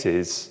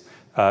mid-80s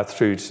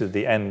through to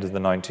the end of the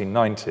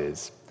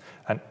 1990s.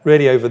 And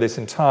really over this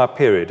entire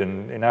period,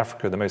 and in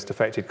Africa, the most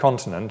affected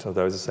continent,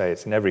 although as I say,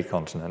 it's in every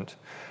continent,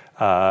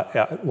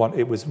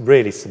 it was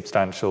really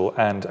substantial,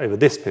 and over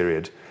this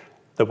period,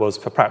 there was,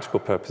 for practical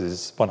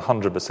purposes,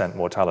 100%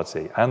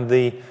 mortality. And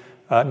the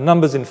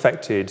numbers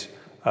infected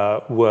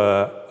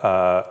were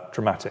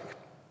dramatic.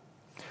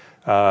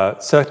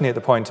 Certainly at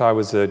the point I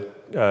was a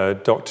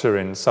doctor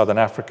in southern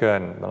Africa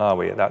and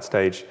Malawi at that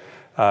stage,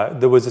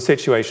 there was a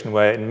situation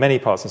where in many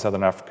parts of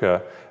southern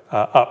Africa,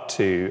 up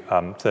to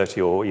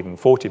 30 or even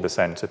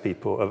 40% of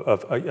people,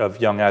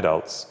 of young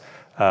adults,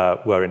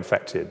 were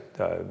infected.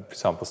 For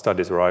example,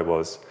 studies where I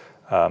was,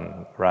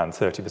 around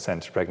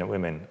 30% of pregnant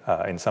women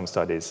in some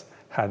studies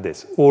had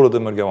this. All of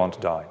them would go on to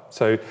die.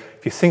 So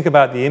if you think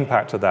about the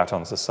impact of that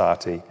on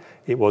society,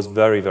 it was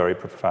very, very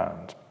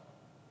profound.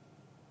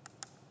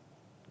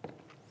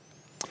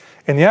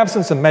 In the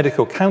absence of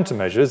medical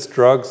countermeasures,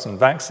 drugs and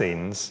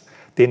vaccines,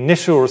 the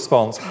initial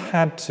response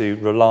had to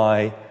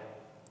rely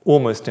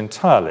almost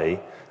entirely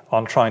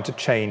on trying to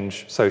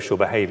change social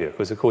behavior.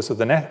 Because, of course, with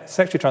the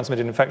sexually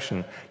transmitted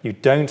infection, you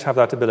don't have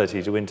that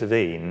ability to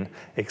intervene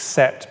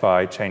except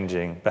by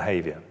changing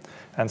behavior.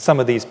 And some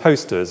of these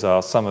posters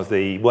are some of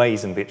the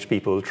ways in which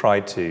people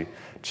tried to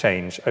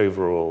change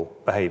overall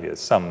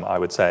behaviors. Some, I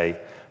would say,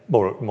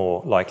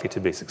 more likely to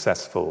be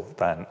successful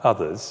than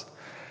others.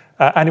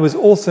 And it was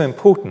also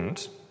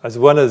important, as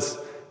well as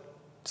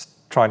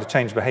trying to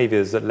change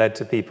behaviors that led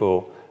to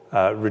people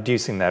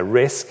reducing their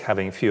risk,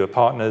 having fewer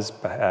partners,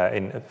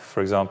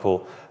 for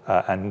example,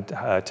 and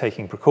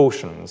taking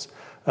precautions,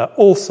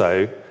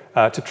 also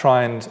to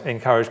try and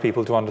encourage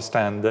people to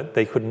understand that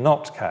they could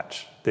not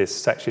catch this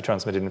sexually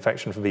transmitted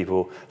infection from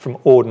people from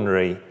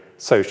ordinary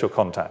social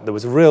contact. There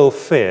was real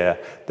fear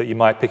that you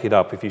might pick it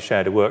up if you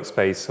shared a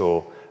workspace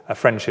or a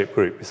friendship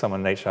group with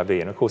someone in HIV,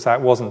 and of course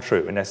that wasn't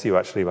true unless you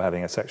actually were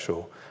having a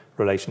sexual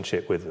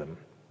relationship with them.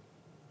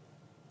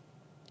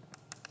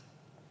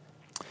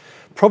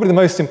 Probably the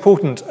most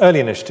important early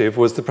initiative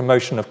was the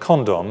promotion of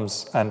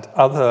condoms and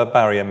other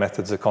barrier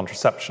methods of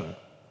contraception.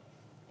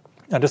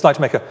 I'd just like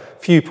to make a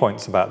few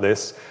points about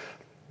this.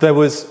 There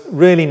was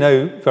really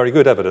no very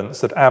good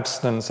evidence that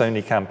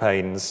abstinence-only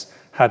campaigns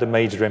had a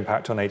major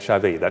impact on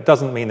HIV. That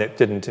doesn't mean it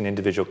didn't in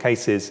individual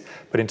cases,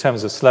 but in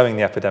terms of slowing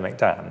the epidemic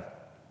down.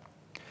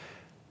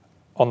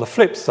 On the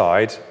flip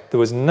side, there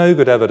was no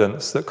good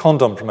evidence that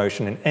condom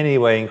promotion in any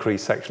way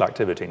increased sexual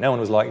activity. No one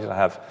was likely to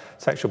have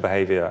sexual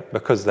behavior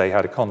because they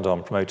had a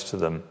condom promoted to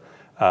them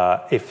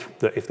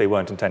if they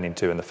weren't intending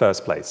to in the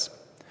first place.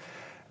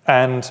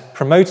 And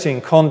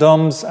promoting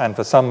condoms, and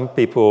for some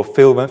people,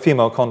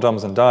 female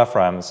condoms and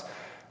diaphragms,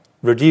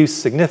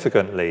 reduced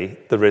significantly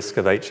the risk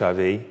of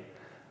HIV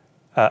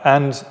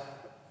and,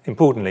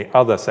 importantly,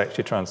 other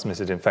sexually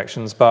transmitted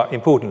infections, but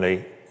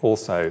importantly,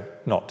 also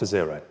not to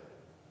zero.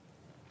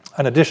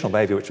 An additional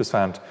behavior which was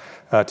found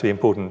to be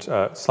important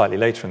slightly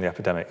later in the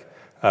epidemic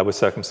was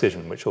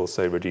circumcision, which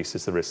also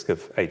reduces the risk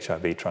of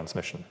HIV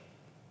transmission.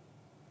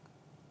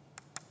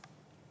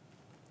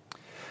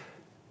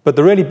 But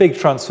the really big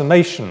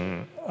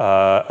transformation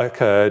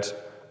occurred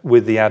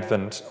with the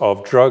advent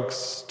of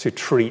drugs to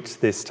treat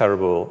this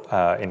terrible,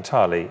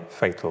 entirely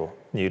fatal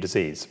new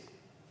disease.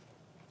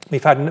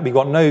 We've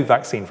got no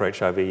vaccine for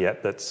HIV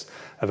yet that's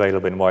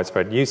available in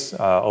widespread use.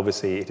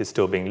 Obviously, it is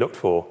still being looked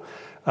for.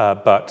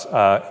 But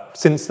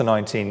since the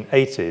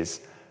 1980s,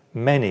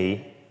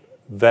 many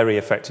very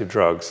effective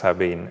drugs have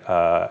been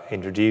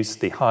introduced.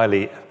 The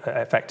highly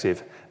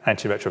effective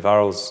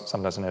antiretrovirals,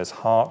 sometimes known as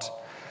HAART,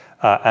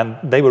 and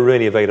they were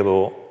really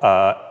available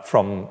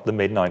from the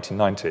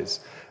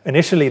mid-1990s.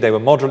 Initially, they were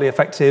moderately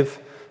effective,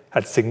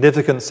 had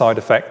significant side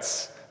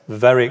effects,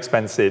 very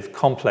expensive,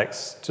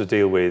 complex to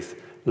deal with,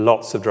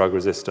 lots of drug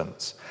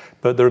resistance.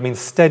 But there have been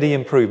steady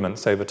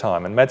improvements over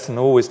time, and medicine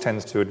always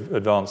tends to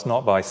advance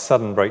not by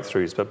sudden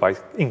breakthroughs, but by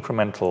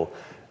incremental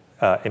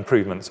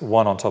improvements,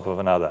 one on top of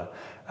another.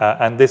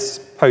 And this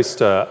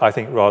poster, I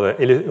think, rather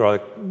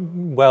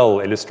well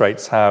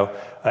illustrates how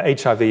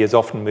HIV has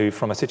often moved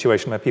from a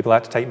situation where people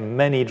had to take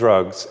many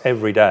drugs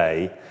every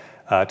day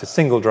to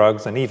single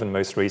drugs, and even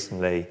most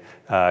recently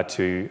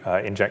to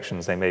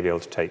injections they may be able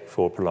to take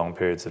for prolonged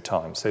periods of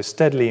time. So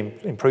steadily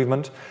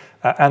improvement,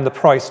 and the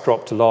price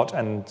dropped a lot,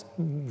 and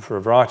for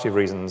a variety of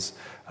reasons,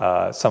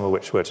 some of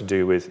which were to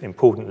do with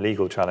important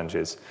legal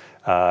challenges,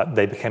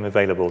 they became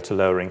available to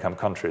lower income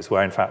countries,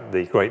 where in fact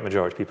the great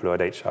majority of people who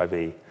had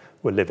HIV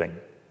were living.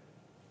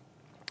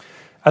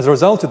 As a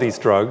result of these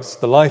drugs,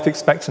 the life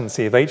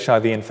expectancy of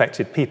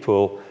HIV-infected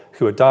people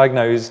who are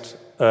diagnosed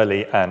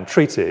early and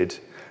treated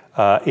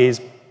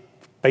is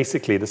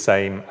basically the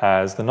same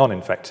as the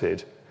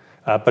non-infected.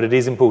 But it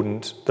is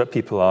important that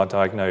people are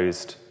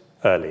diagnosed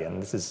early,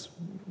 and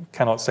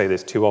cannot say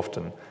this too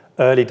often.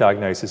 Early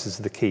diagnosis is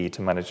the key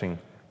to managing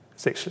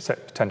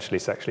potentially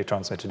sexually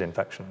transmitted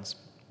infections.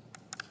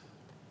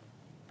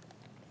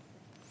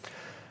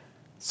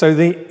 So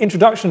the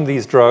introduction of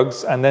these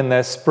drugs and then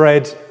their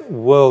spread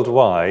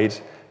worldwide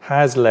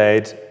has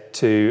led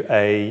to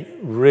a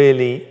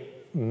really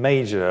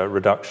major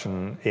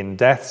reduction in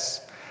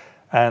deaths.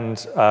 And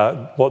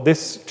what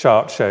this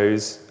chart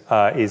shows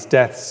is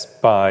deaths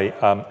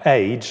by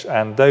age,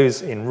 and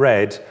those in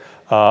red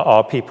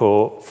are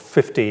people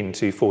 15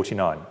 to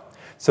 49.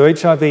 So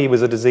HIV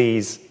was a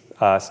disease,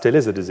 still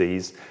is a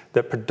disease,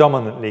 that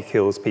predominantly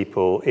kills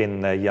people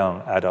in their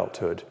young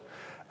adulthood.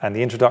 And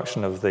the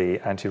introduction of the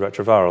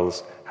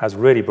antiretrovirals has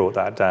really brought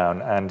that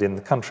down, and in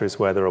the countries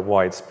where there are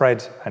widespread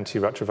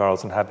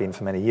antiretrovirals and have been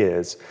for many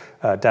years,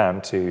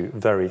 down to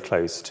very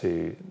close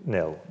to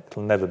nil.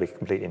 It'll never be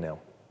completely nil.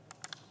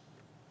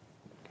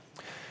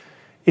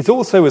 It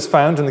also was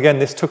found, and again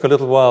this took a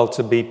little while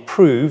to be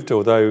proved,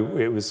 although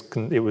it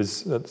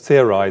was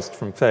theorized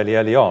from fairly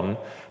early on,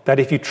 that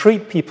if you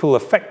treat people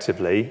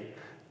effectively,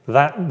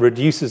 that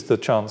reduces the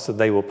chance that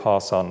they will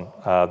pass on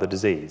the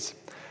disease.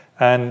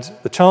 And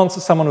the chance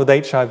of someone with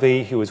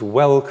HIV who is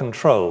well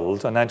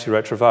controlled on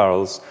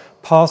antiretrovirals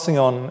passing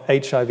on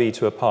HIV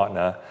to a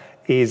partner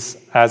is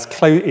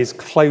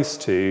close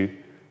to,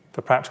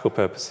 for practical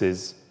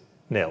purposes,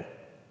 nil.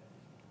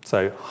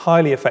 So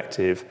highly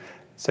effective.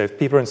 So if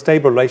people are in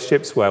stable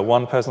relationships where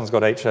one person's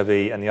got HIV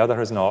and the other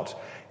has not,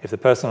 if the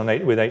person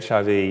with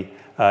HIV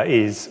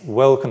is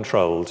well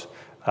controlled,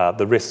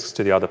 the risks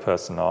to the other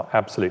person are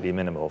absolutely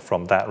minimal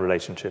from that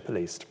relationship at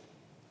least.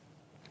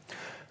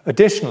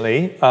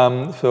 Additionally,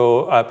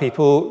 for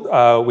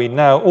people, we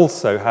now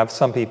also have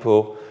some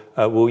people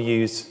will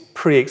use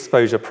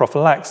pre-exposure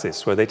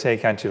prophylaxis, where they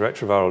take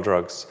antiretroviral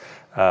drugs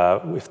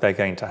if they're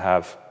going to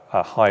have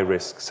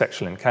high-risk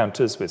sexual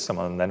encounters with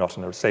someone they're not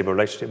in a stable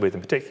relationship with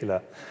in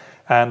particular.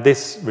 And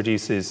this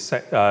reduces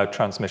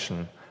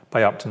transmission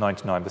by up to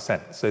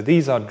 99%. So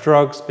these are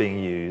drugs being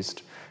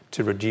used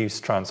to reduce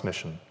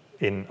transmission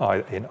in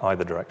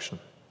either direction.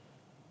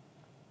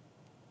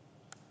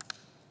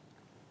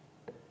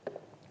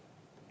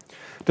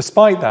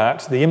 Despite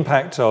that, the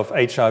impact of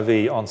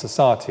HIV on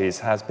societies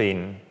has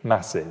been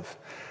massive.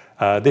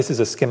 This is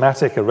a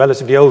schematic, a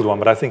relatively old one,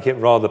 but I think it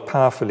rather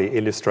powerfully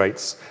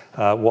illustrates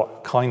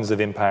what kinds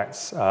of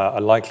impacts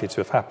are likely to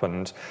have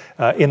happened.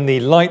 In the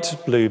light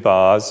blue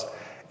bars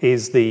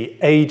is the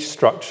age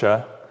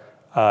structure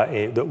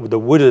that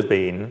would have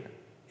been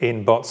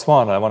in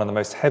Botswana, one of the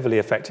most heavily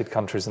affected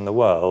countries in the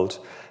world,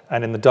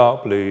 and in the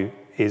dark blue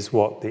is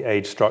what the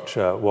age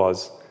structure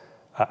was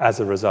as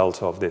a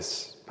result of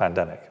this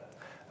pandemic.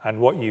 And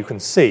what you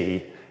can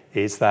see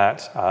is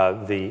that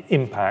the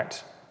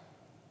impact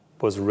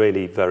was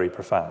really very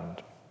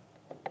profound.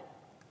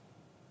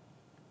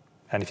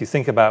 And if you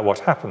think about what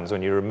happens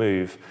when you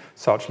remove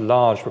such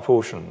large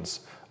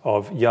proportions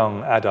of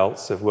young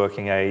adults of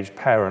working age,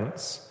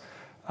 parents,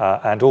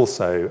 and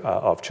also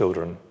of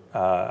children,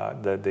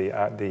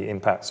 the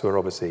impacts were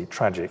obviously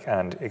tragic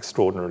and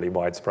extraordinarily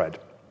widespread.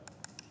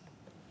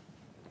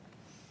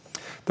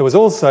 There was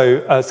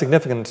also a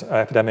significant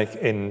epidemic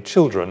in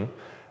children,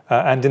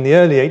 and in the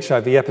early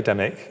HIV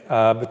epidemic,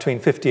 between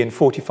 50 and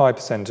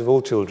 45% of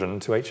all children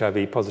to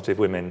HIV-positive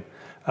women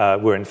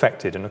were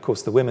infected. And of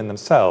course, the women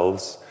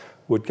themselves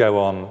would go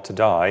on to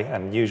die,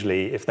 and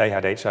usually if they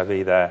had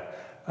HIV, their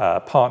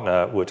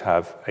partner would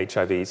have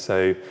HIV,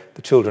 so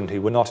the children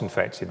who were not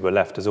infected were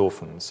left as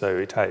orphans, so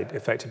it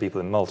affected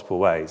people in multiple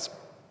ways.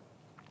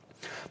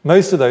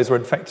 Most of those were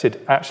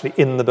infected actually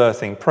in the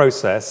birthing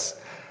process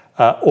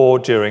or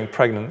during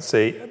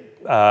pregnancy,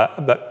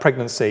 but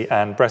pregnancy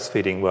and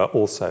breastfeeding were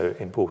also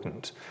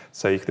important.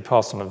 So you could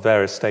pass on at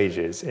various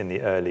stages in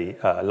the early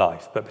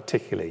life, but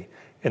particularly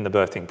in the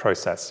birthing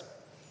process.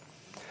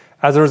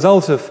 As a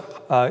result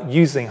of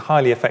using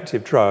highly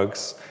effective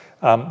drugs,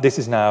 this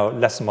is now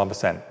less than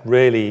 1%.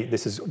 Really,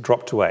 this has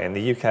dropped away. In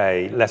the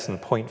UK, less than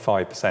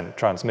 0.5%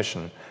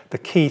 transmission. The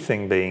key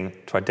thing being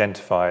to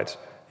identify it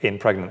in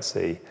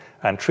pregnancy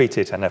and treat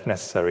it, and if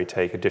necessary,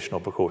 take additional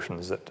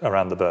precautions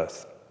around the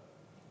birth.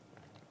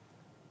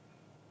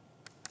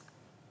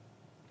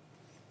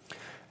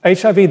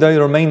 HIV, though,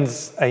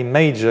 remains a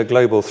major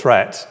global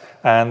threat,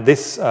 and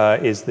this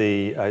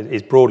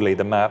is broadly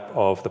the map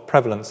of the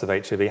prevalence of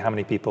HIV, how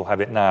many people have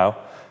it now,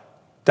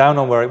 down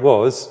on where it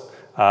was,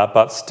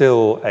 but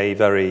still a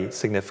very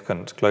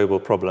significant global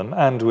problem,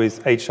 and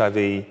with HIV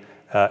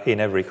in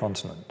every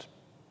continent.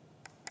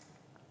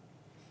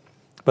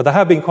 But there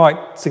have been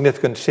quite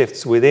significant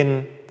shifts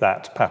within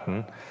that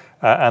pattern,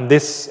 and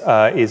this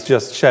is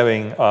just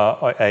showing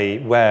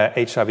where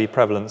HIV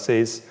prevalence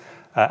is,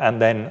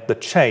 and then the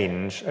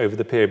change over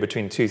the period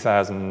between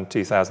 2000 and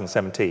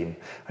 2017.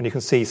 And you can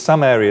see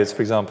some areas,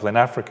 for example, in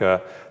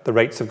Africa, the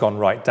rates have gone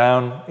right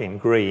down in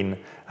green,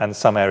 and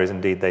some areas,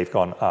 indeed, they've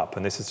gone up.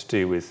 And this is to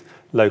do with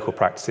local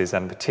practices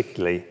and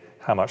particularly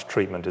how much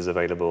treatment is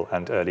available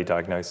and early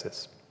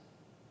diagnosis.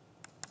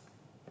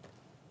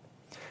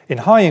 In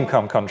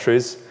high-income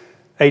countries,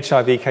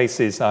 HIV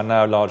cases are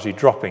now largely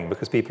dropping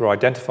because people are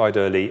identified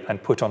early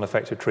and put on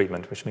effective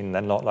treatment, which means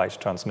they're not likely to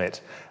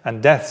transmit.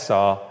 And deaths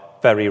are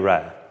very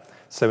rare.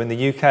 So in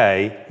the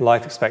UK,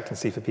 life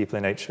expectancy for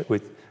people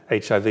with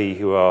HIV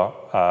who are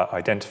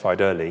identified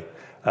early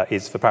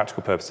is, for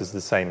practical purposes, the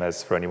same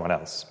as for anyone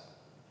else.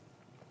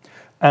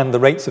 And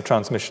the rates of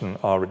transmission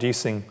are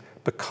reducing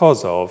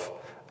because of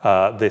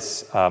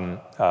this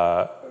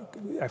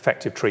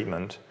effective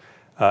treatment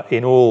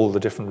in all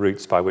the different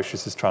routes by which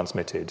this is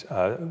transmitted,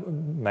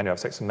 men who have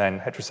sex with men,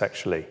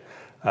 heterosexually,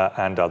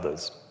 and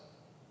others.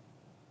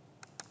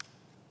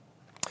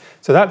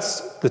 So that's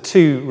the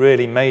two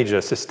really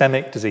major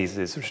systemic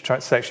diseases which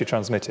are sexually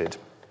transmitted.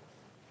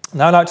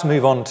 Now I'd like to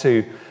move on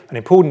to an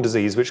important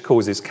disease which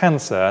causes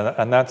cancer,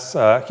 and that's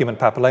human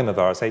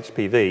papillomavirus,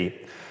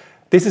 HPV.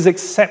 This is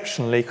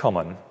exceptionally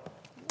common,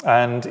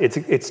 and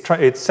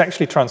it's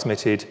sexually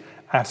transmitted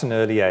at an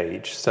early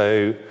age.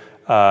 So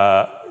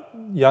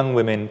young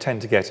women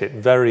tend to get it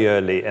very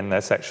early in their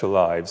sexual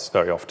lives,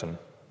 very often.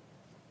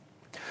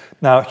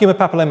 Now, human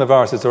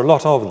papillomaviruses, there are a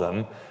lot of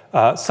them.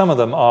 Some of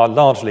them are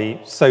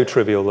largely so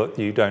trivial that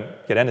you don't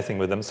get anything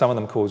with them. Some of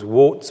them cause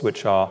warts,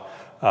 which are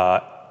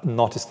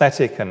not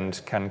aesthetic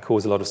and can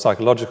cause a lot of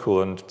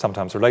psychological and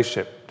sometimes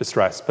relationship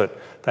distress, but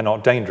they're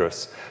not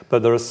dangerous.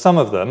 But there are some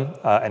of them,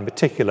 in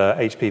particular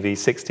HPV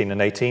 16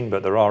 and 18,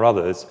 but there are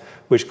others,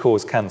 which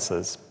cause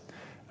cancers.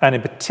 And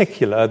in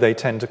particular, they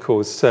tend to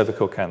cause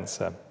cervical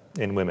cancer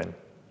in women.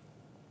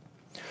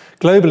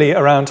 Globally,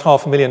 around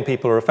 500,000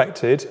 people are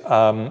affected,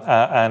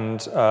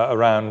 and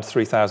around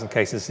 3,000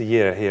 cases a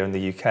year here in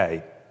the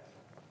UK.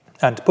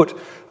 And to put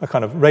a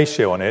kind of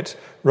ratio on it,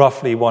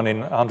 roughly 1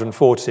 in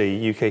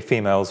 140 UK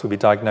females will be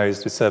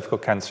diagnosed with cervical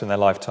cancer in their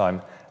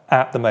lifetime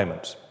at the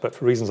moment. But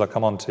for reasons I'll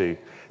come on to,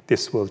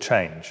 this will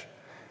change.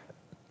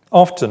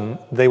 Often,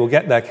 they will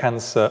get their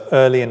cancer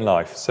early in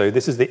life. So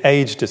this is the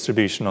age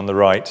distribution on the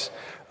right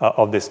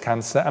of this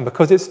cancer. And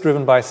because it's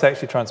driven by a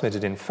sexually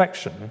transmitted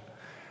infection,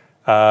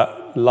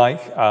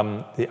 like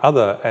the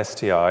other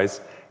STIs,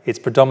 it's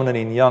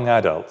predominantly in young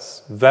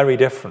adults, very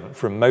different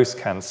from most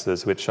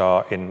cancers which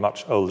are in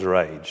much older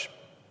age.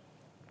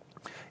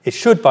 It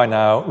should by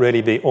now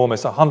really be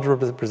almost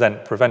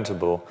 100%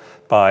 preventable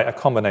by a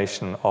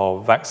combination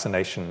of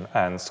vaccination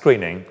and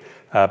screening,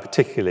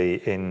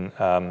 particularly in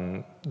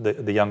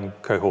the young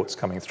cohorts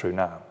coming through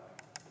now.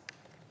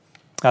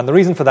 And the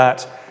reason for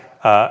that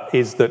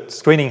is that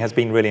screening has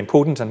been really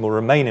important and will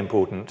remain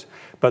important,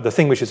 but the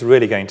thing which is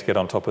really going to get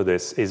on top of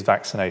this is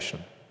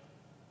vaccination.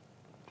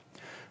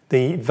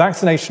 The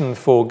vaccination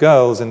for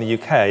girls in the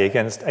UK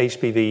against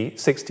HPV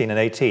 16 and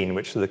 18,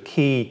 which are the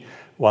key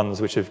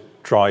ones which have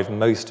drive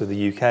most of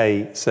the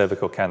UK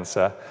cervical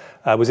cancer,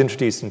 was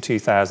introduced in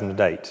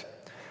 2008.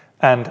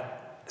 And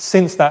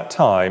since that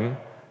time,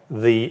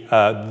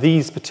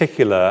 these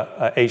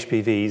particular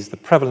HPVs, the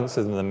prevalence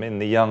of them in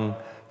the young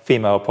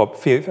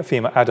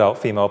adult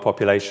female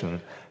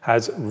population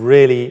has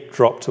really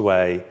dropped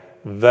away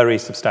very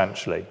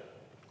substantially.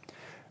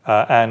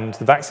 And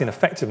the vaccine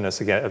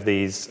effectiveness again of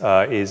these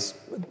is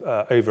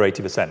over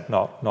 80%,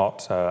 not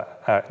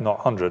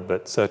 100,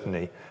 but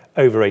certainly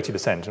over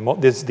 80%. And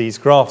what these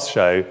graphs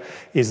show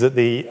is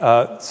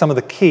that some of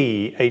the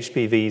key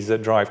HPVs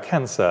that drive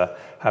cancer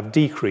have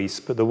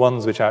decreased, but the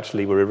ones which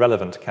actually were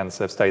irrelevant to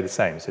cancer have stayed the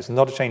same. So it's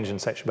not a change in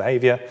sexual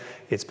behavior,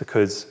 it's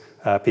because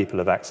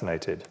people are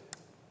vaccinated.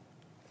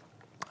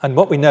 And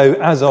what we know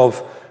as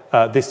of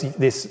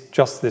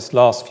this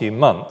last few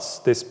months,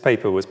 this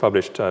paper was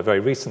published very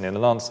recently in The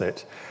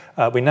Lancet,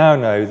 we now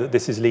know that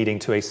this is leading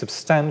to a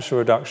substantial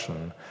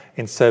reduction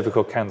in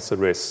cervical cancer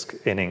risk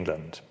in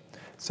England.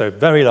 So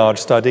very large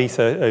study,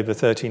 over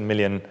 13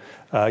 million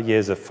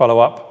years of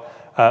follow-up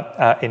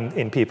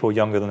in people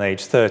younger than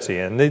age 30.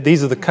 And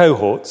these are the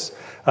cohorts.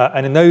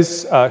 And in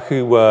those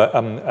who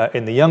were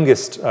in the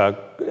youngest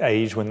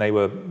age when they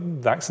were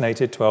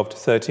vaccinated, 12 to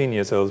 13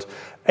 years old,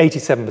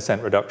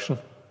 87% reduction.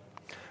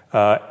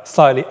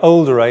 Slightly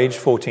older age,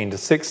 14 to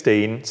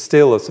 16,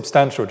 still a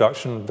substantial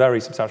reduction,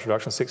 very substantial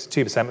reduction,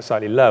 62%, but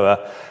slightly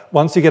lower.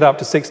 Once you get up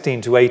to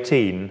 16 to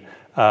 18,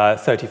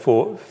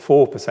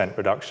 34%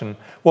 reduction.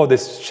 What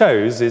this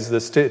shows is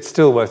that it's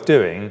still worth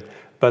doing,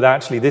 but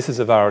actually this is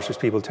a virus which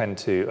people tend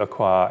to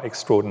acquire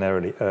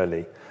extraordinarily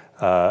early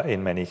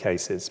in many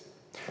cases.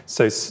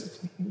 So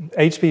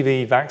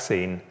HPV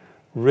vaccine,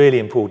 really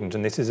important,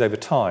 and this is over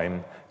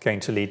time going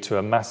to lead to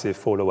a massive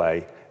fall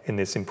away in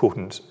this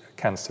important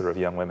cancer of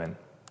young women.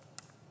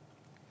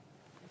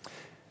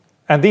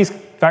 And these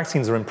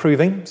vaccines are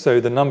improving,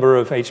 so the number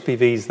of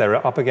HPVs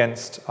they're up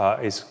against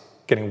is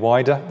getting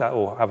wider. That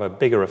will have a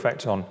bigger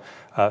effect on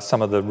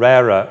some of the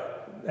rarer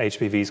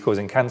HPVs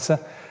causing cancer.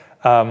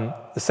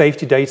 The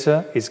safety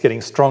data is getting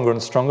stronger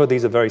and stronger.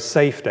 These are very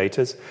safe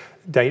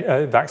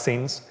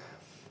vaccines.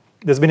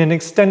 There's been an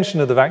extension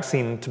of the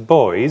vaccine to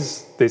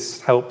boys.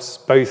 This helps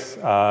both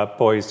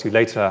boys who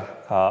later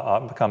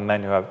become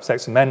men who have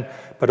sex with men,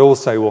 but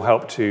also will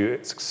help to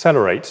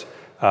accelerate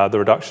the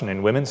reduction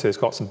in women, so it's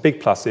got some big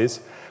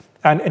pluses.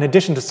 And in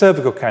addition to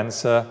cervical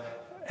cancer,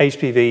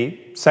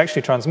 HPV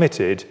sexually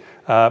transmitted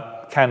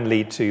can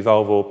lead to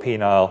vulval,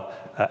 penile,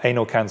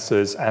 anal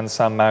cancers, and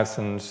some mouth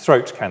and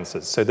throat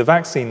cancers. So the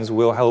vaccines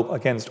will help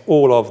against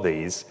all of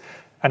these.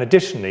 And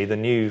additionally, the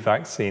new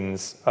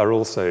vaccines are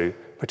also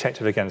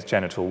protective against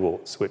genital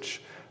warts,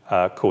 which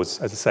cause,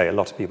 as I say, a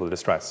lot of people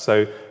distress.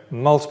 So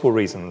multiple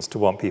reasons to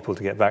want people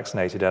to get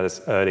vaccinated at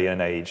as early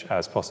an age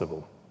as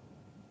possible.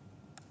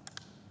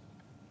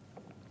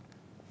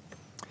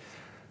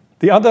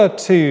 The other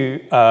two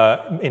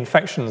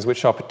infections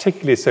which are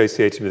particularly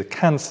associated with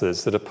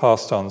cancers that are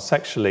passed on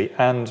sexually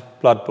and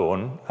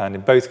bloodborne, and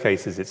in both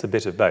cases it's a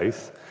bit of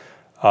both,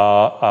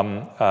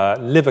 are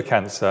liver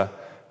cancer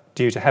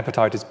due to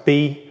hepatitis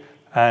B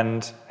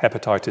and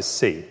hepatitis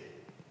C.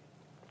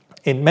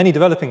 In many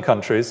developing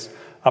countries,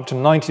 up to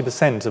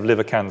 90% of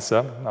liver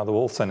cancer,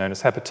 also known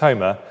as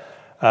hepatoma,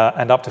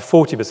 and up to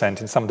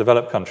 40% in some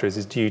developed countries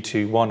is due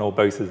to one or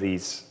both of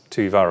these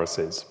two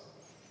viruses.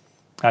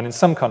 And in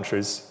some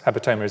countries,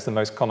 hepatoma is the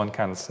most common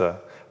cancer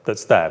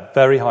that's there.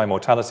 Very high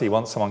mortality.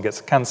 Once someone gets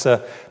cancer,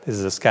 this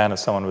is a scan of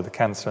someone with a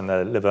cancer in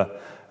their liver.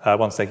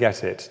 Once they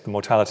get it, the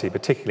mortality,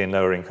 particularly in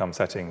lower income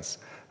settings,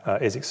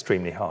 is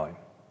extremely high.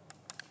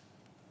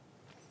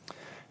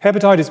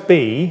 Hepatitis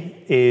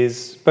B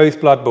is both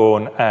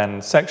bloodborne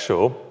and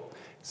sexual.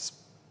 It's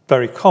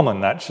very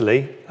common,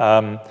 actually.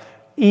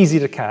 Easy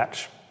to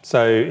catch.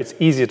 So it's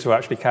easier to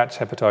actually catch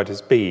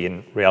hepatitis B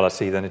in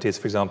reality than it is,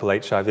 for example,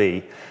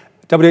 HIV.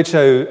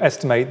 WHO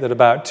estimate that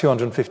about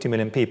 250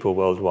 million people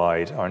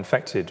worldwide are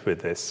infected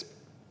with this.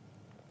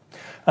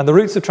 And the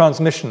routes of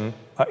transmission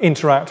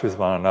interact with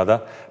one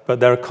another, but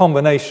they're a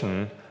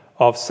combination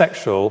of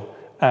sexual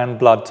and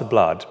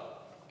blood-to-blood.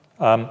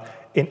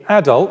 In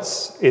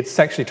adults, it's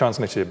sexually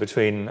transmitted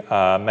between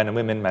men and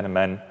women, men and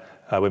men,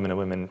 women and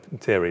women in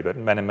theory, but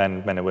men and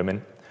men, men and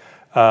women.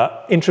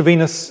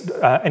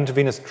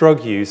 Intravenous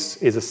drug use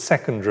is a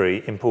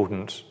secondary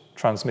important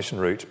transmission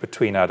route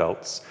between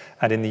adults,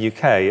 and in the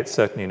UK, it's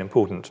certainly an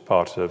important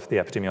part of the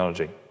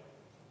epidemiology.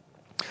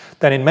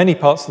 Then in many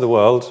parts of the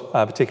world,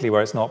 particularly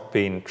where it's not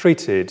been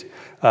treated,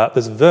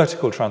 there's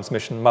vertical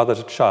transmission, mother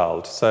to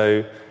child.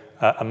 So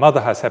a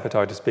mother has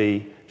hepatitis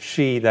B,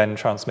 she then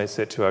transmits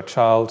it to her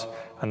child,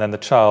 and then the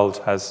child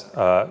has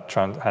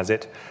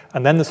it.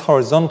 And then there's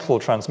horizontal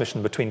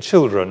transmission between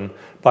children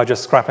by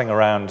just scrapping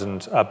around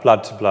and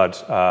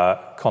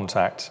blood-to-blood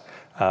contact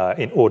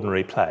in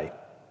ordinary play.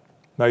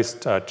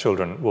 Most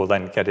children will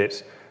then get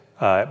it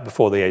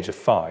before the age of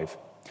 5.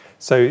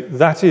 So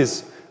that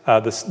is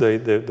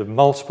the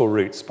multiple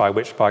routes by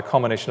which, by a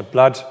combination of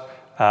blood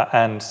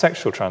and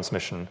sexual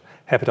transmission,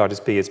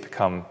 hepatitis B has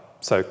become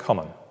so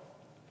common.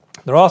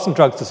 There are some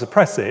drugs to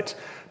suppress it,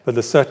 but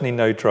there's certainly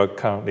no drug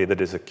currently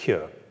that is a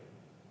cure.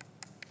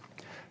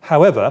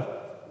 However,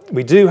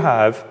 we do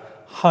have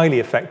highly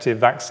effective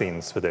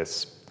vaccines for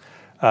this.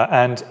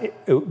 And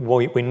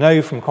we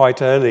know from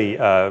quite early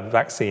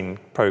vaccine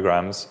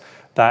programs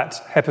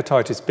that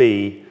hepatitis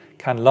B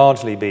can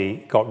largely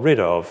be got rid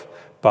of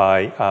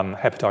by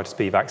hepatitis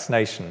B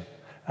vaccination.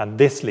 And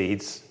this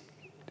leads,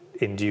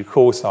 in due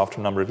course, after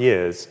a number of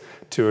years,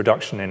 to a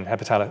reduction in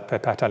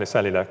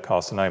hepatocellular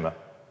carcinoma.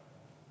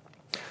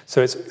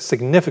 So it's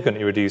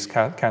significantly reduced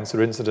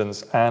cancer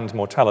incidence and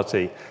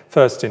mortality,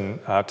 first in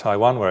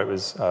Taiwan, where it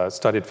was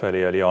studied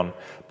fairly early on,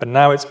 but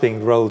now it's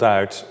being rolled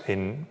out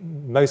in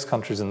most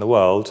countries in the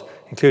world,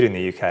 including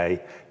the UK,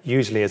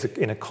 usually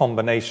in a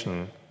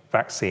combination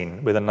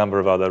vaccine with a number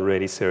of other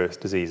really serious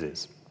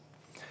diseases.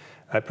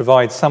 It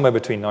provides somewhere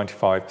between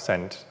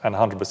 95% and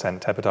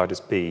 100%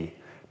 hepatitis B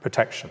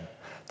protection.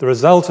 The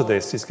result of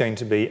this is going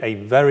to be a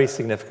very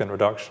significant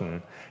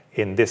reduction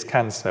in this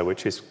cancer,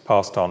 which is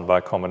passed on by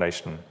a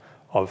combination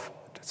of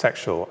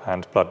sexual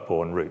and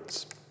blood-borne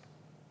routes.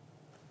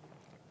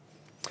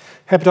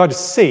 Hepatitis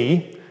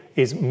C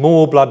is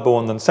more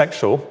blood-borne than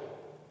sexual.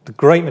 The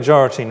great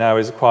majority now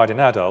is acquired in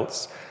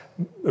adults,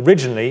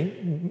 originally,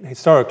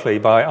 historically,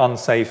 by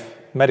unsafe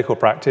medical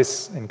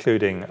practice,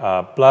 including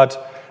blood,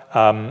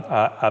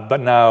 but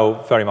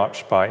now very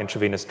much by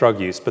intravenous drug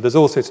use. But there's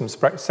also some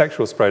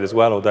sexual spread as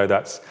well, although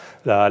that's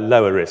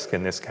lower risk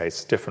in this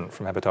case, different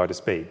from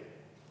hepatitis B.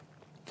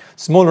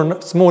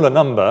 Smaller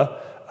number,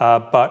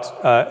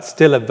 but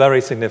still a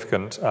very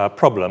significant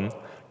problem.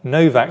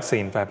 no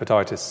vaccine for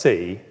hepatitis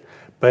C,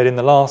 but in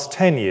the last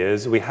 10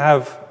 years, we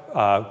have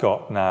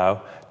got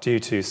now, due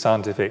to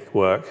scientific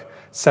work,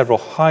 several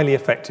highly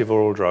effective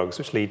oral drugs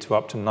which lead to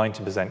up to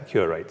 90%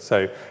 cure rate.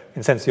 So,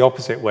 in a sense, the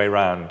opposite way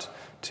round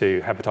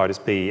to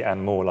hepatitis B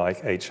and more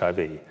like HIV.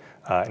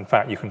 In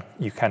fact, you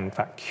can in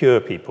fact cure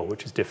people,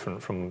 which is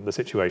different from the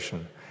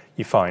situation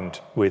you find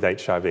with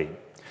HIV.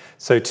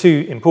 So,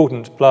 two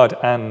important blood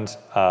and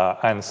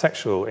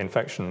sexual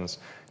infections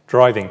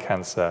driving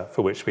cancer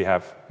for which we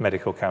have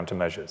medical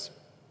countermeasures.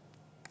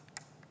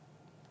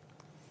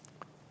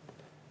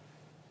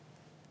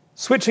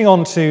 Switching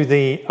on to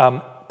the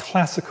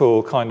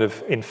classical kind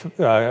of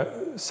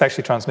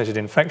sexually transmitted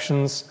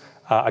infections,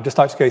 I'd just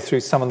like to go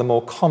through some of the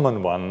more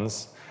common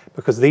ones,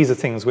 because these are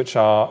things which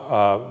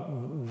are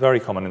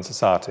very common in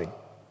society.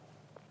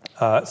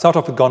 Start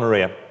off with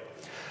gonorrhea.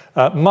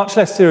 Much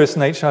less serious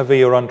than HIV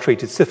or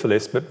untreated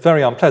syphilis, but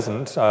very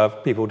unpleasant.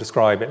 People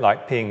describe it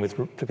like peeing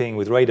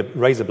with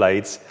razor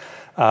blades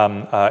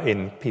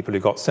in people who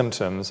got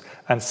symptoms,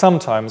 and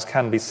sometimes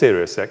can be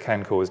serious. It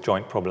can cause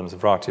joint problems, a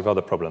variety of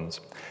other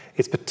problems.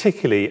 It's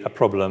particularly a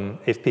problem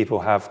if people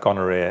have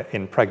gonorrhea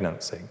in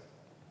pregnancy.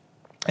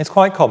 It's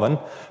quite common.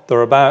 There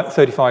are about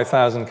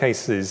 35,000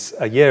 cases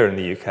a year in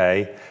the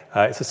UK.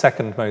 It's the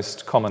second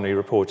most commonly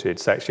reported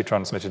sexually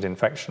transmitted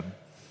infection.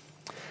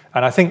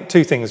 And I think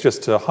two things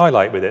just to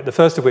highlight with it. The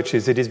first of which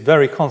is it is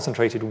very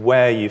concentrated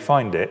where you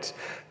find it.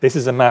 This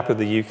is a map of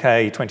the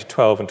UK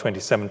 2012 and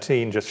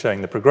 2017, just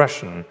showing the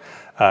progression.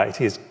 It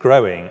is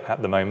growing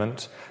at the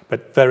moment,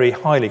 but very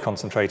highly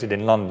concentrated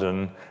in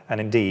London, and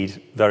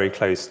indeed very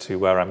close to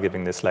where I'm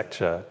giving this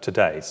lecture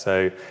today.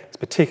 So it's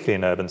particularly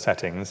in urban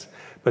settings.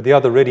 But the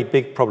other really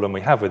big problem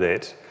we have with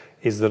it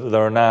is that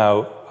there are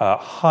now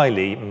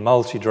highly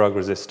multi-drug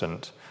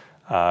resistant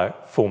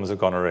forms of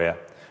gonorrhea,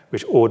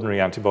 which ordinary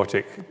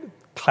antibiotic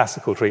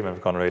classical treatment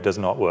of gonorrhea does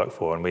not work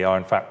for, and we are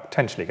in fact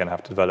potentially going to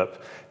have to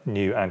develop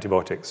new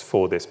antibiotics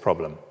for this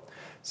problem.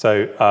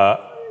 So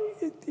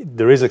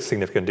there is a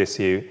significant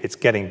issue. It's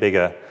getting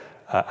bigger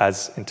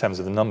as in terms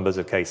of the numbers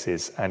of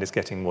cases, and it's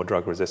getting more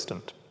drug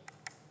resistant.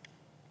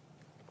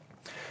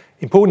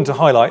 Important to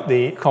highlight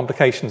the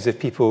complications if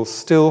people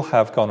still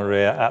have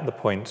gonorrhea at the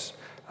point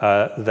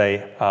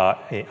they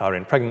are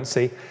in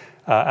pregnancy,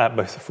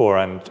 both before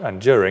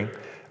and during.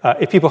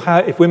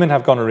 If women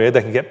have gonorrhea,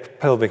 they can get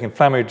pelvic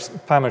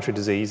inflammatory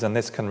disease, and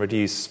this can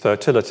reduce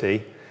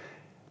fertility.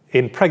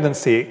 In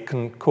pregnancy, it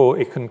can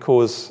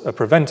cause a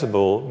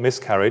preventable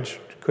miscarriage,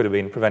 could have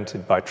been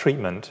prevented by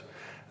treatment,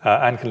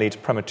 and can lead to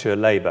premature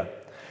labour.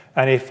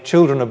 And if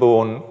children are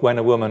born when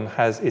a woman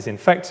is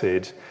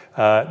infected,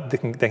 they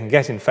can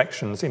get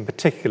infections, in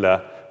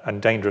particular and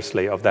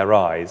dangerously, of their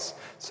eyes.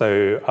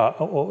 So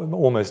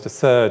almost a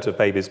third of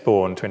babies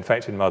born to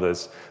infected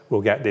mothers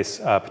will get this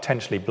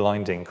potentially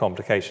blinding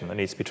complication that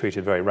needs to be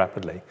treated very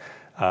rapidly,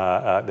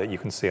 that you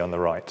can see on the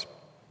right.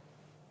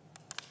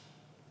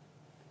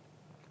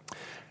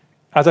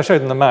 As I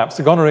showed in the maps,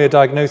 the gonorrhea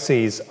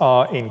diagnoses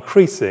are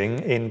increasing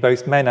in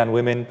both men and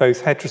women,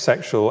 both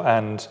heterosexual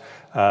and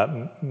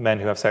men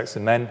who have sex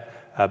with men,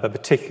 but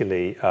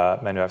particularly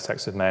men who have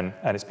sex with men,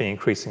 and it's been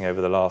increasing over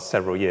the last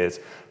several years,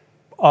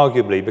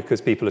 arguably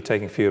because people are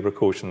taking fewer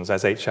precautions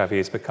as HIV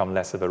has become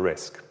less of a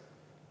risk.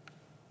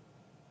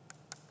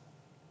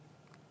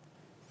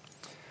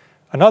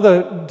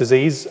 Another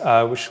disease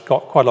which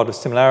got quite a lot of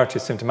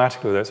similarities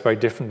symptomatically, although it's a very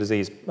different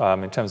disease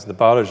in terms of the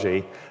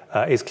biology,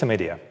 is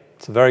chlamydia.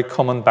 It's a very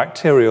common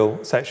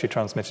bacterial sexually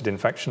transmitted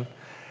infection.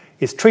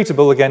 It's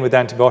treatable again with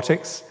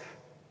antibiotics.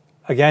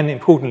 Again,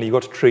 importantly, you've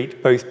got to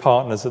treat both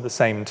partners at the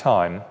same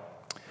time.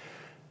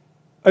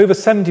 Over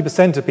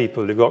 70% of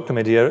people who've got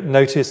chlamydia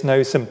notice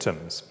no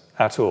symptoms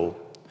at all.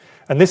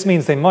 And this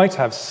means they might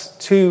have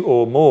 2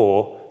 or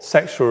more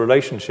sexual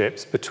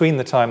relationships between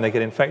the time they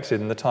get infected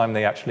and the time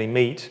they actually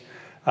meet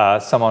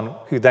someone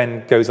who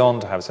then goes on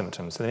to have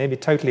symptoms. So they may be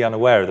totally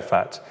unaware of the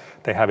fact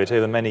they have it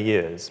over many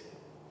years.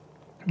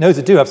 Those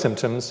that do have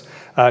symptoms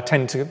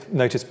tend to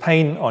notice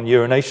pain on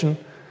urination,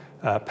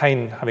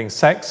 pain having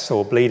sex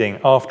or bleeding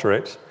after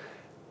it,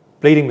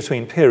 bleeding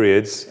between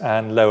periods,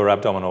 and lower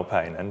abdominal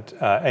pain. And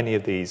any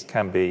of these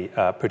can be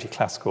pretty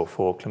classical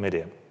for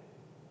chlamydia.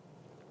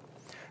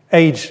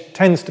 Age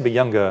tends to be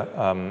younger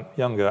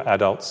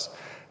adults,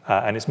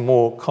 and it's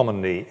more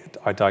commonly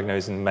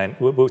diagnosed in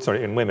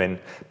women,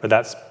 but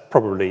that's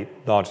probably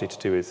largely to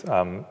do with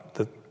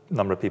the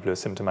number of people who are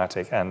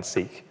symptomatic and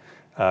seek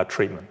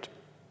treatment.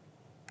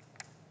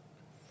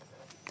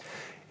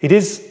 It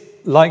is,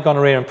 like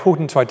gonorrhea,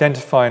 important to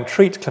identify and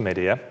treat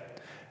chlamydia.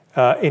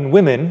 In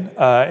women,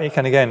 it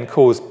can again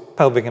cause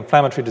pelvic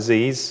inflammatory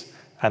disease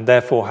and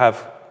therefore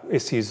have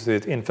issues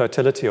with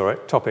infertility or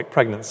ectopic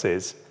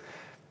pregnancies.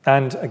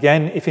 And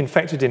again, if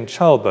infected in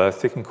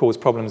childbirth, it can cause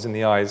problems in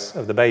the eyes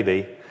of the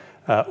baby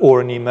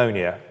or a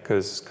pneumonia,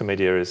 because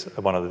chlamydia is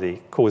one of the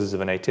causes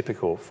of an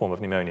atypical form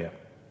of pneumonia.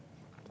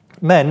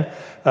 Men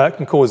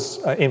can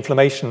cause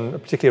inflammation,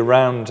 particularly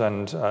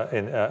around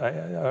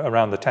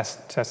the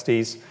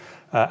testes,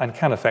 and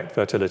can affect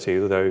fertility,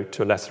 although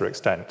to a lesser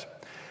extent.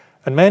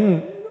 And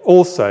men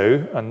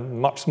also,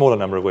 and much smaller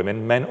number of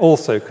women, men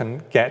also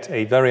can get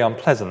a very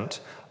unpleasant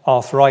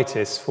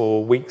arthritis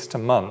for weeks to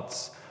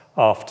months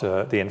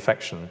after the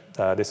infection.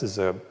 This is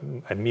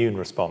an immune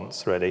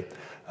response, really,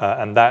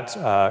 and that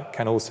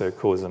can also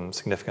cause them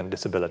significant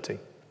disability.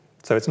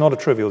 So it's not a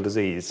trivial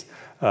disease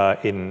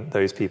in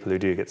those people who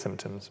do get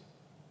symptoms.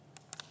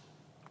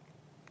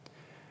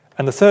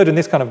 And the third in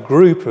this kind of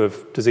group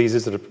of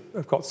diseases that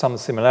have got some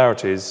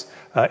similarities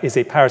is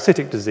a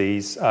parasitic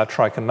disease,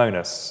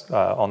 trichomonas,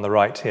 on the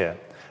right here.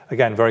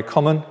 Again, very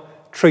common,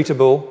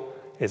 treatable,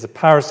 is a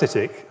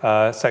parasitic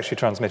sexually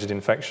transmitted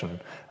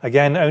infection.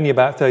 Again, only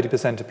about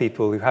 30% of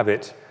people who have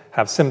it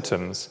have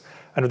symptoms.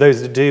 And of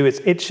those that do, it's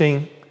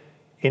itching,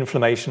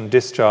 inflammation,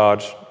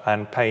 discharge,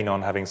 and pain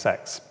on having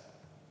sex.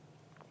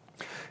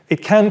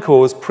 It can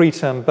cause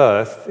preterm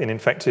birth in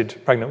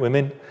infected pregnant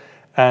women,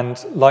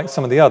 and like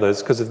some of the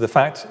others, because of the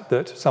fact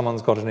that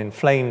someone's got an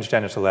inflamed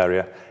genital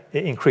area,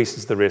 it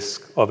increases the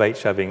risk of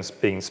HIV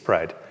being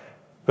spread.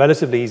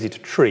 Relatively easy to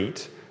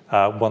treat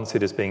once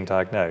it is being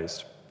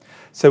diagnosed.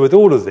 So with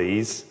all of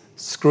these,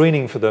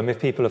 screening for them, if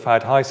people have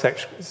had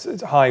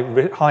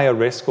higher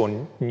risk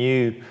or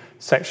new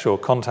sexual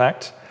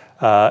contact,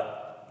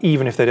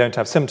 even if they don't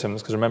have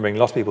symptoms, because remembering a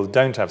lot of people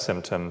don't have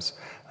symptoms,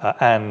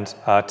 and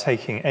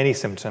taking any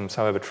symptoms,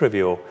 however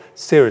trivial,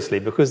 seriously,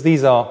 because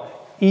these are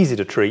easy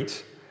to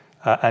treat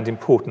and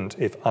important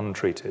if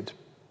untreated.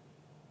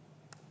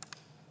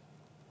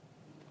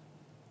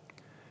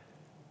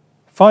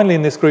 Finally,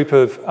 in this group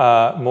of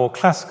more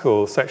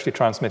classical sexually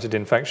transmitted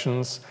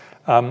infections,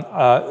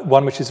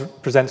 one which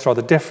presents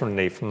rather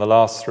differently from the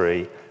last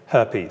three,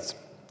 herpes.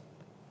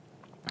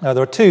 There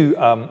are two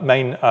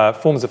main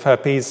forms of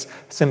herpes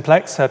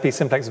simplex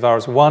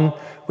virus 1,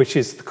 which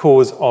is the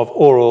cause of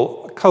oral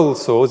cold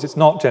sores. It's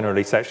not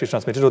generally sexually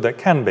transmitted, although it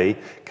can be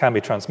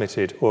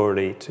transmitted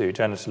orally to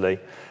genitally.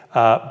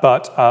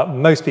 But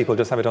most people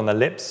just have it on their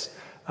lips.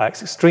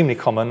 It's extremely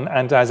common,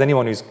 and as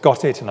anyone who's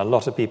got it, and a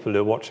lot of people who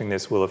are watching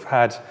this will have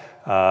had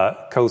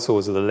cold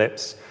sores of the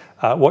lips,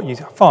 what you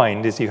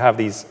find is you have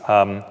these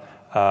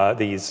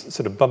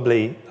sort of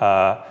bubbly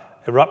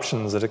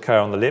eruptions that occur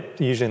on the lip,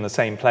 usually in the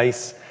same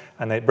place,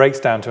 and then it breaks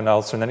down to an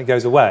ulcer, and then it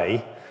goes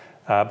away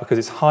because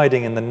it's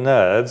hiding in the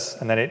nerves,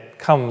 and then it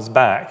comes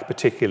back,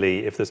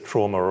 particularly if there's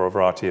trauma or a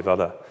variety of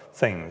other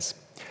things.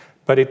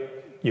 But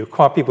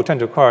people tend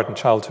to acquire it in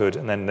childhood,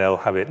 and then they'll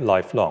have it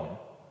lifelong.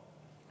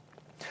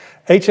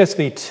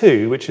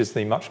 HSV2, which is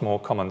the much more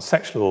common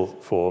sexual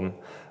form,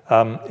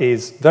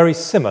 is very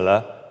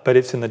similar, but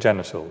it's in the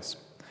genitals.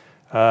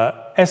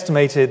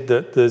 Estimated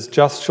that there's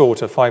just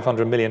short of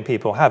 500 million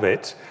people have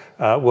it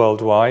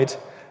worldwide.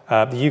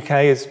 The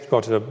UK has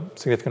got a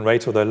significant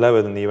rate, although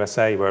lower than the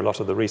USA, where a lot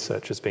of the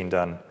research has been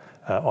done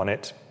on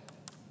it.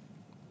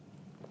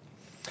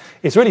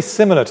 It's really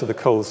similar to the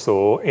cold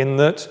sore in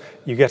that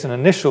you get an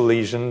initial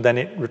lesion, then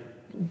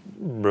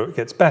it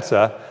gets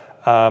better,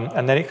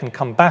 and then it can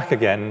come back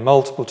again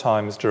multiple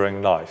times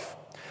during life.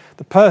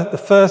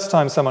 The first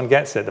time someone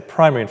gets it, the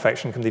primary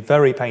infection can be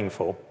very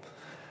painful,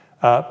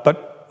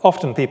 but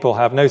often people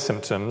have no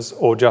symptoms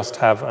or just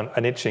have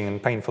an itching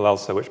and painful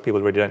ulcer, which people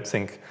really don't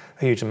think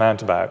a huge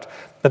amount about.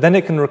 But then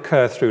it can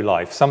recur through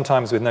life,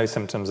 sometimes with no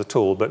symptoms at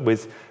all, but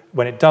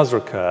when it does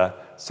recur,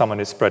 someone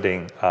is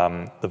spreading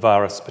the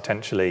virus,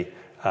 potentially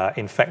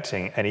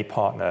infecting any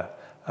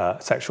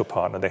sexual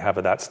partner they have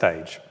at that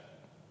stage.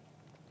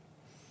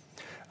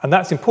 And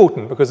that's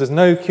important because there's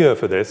no cure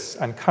for this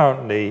and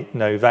currently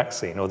no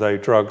vaccine, although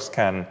drugs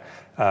can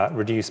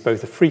reduce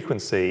both the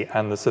frequency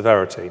and the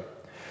severity.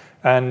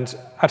 And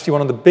actually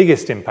one of the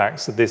biggest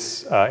impacts that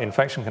this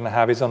infection can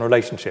have is on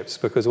relationships,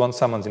 because once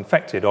someone's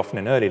infected, often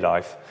in early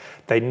life,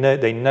 they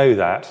know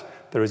that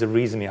there is a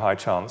reasonably high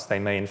chance they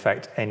may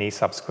infect any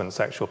subsequent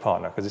sexual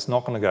partner, because it's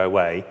not going to go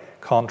away,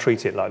 can't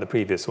treat it like the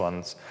previous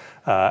ones,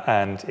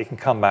 and it can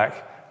come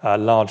back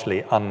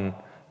largely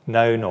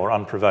unknown or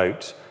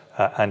unprovoked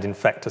and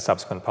infect a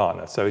subsequent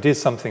partner. So it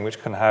is something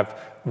which can have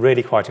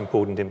really quite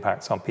important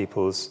impacts on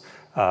people's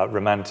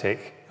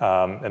romantic,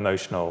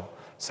 emotional,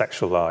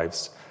 sexual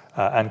lives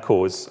and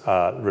cause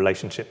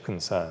relationship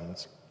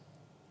concerns.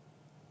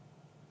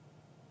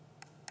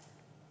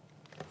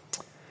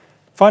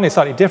 Finally, a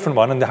slightly different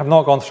one, and I have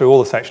not gone through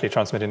all the sexually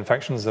transmitted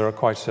infections. There are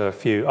quite a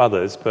few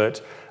others,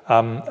 but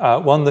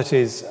one that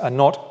is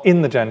not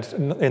in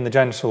the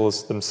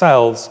genitals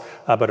themselves,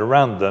 but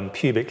around them,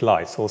 pubic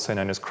lice, also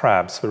known as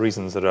crabs, for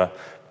reasons that are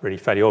really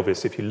fairly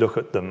obvious if you look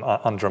at them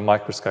under a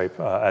microscope,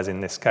 as in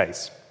this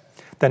case.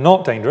 They're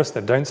not dangerous,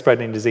 they don't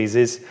spread any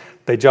diseases,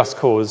 they just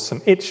cause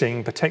some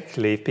itching,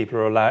 particularly if people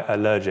are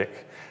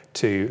allergic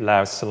to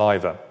louse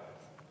saliva.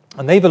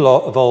 And they've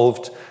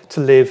evolved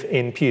to live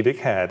in pubic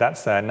hair.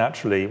 That's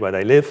naturally where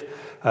they live.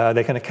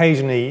 They can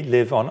occasionally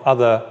live on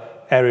other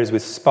areas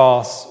with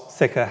sparse,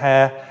 thicker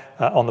hair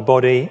on the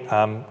body,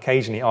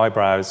 occasionally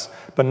eyebrows,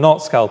 but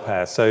not scalp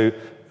hair. So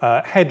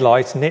head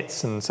lice,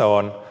 nits and so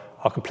on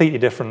are completely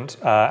different.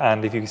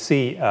 And if you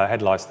see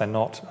head lice, they're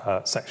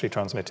not sexually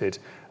transmitted.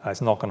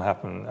 It's not going to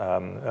happen.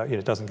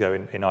 It doesn't go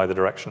in either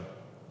direction.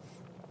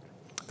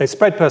 They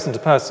spread person to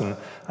person,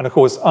 and of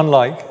course,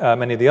 unlike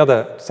many of the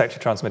other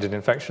sexually transmitted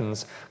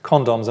infections,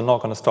 condoms are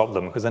not going to stop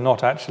them because they're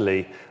not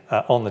actually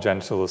on the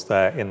genitals,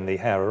 they're in the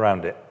hair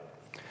around it.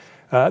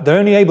 They're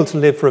only able to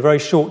live for a very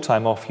short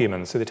time off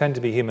humans, so they tend to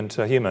be human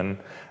to human,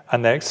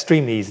 and they're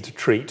extremely easy to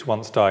treat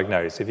once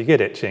diagnosed. If you get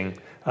itching,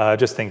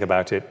 just think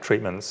about it.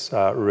 Treatment's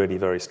really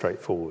very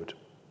straightforward.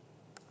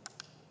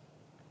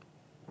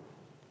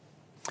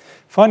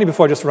 Finally,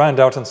 before I just round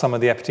out on some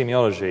of the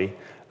epidemiology,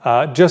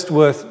 just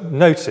worth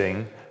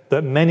noting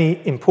that many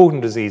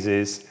important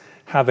diseases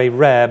have a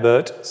rare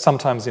but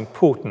sometimes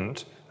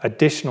important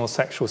additional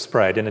sexual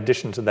spread in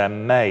addition to their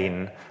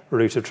main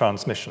route of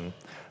transmission.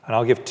 And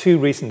I'll give two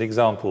recent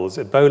examples,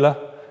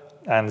 Ebola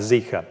and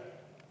Zika.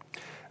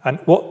 And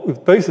what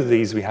with both of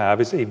these we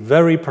have is a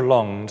very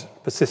prolonged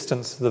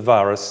persistence of the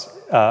virus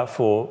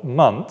for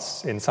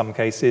months, in some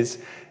cases,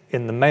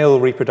 in the male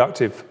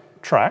reproductive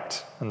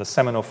tract and the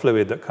seminal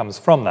fluid that comes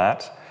from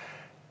that,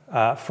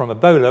 from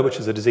Ebola, which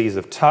is a disease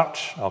of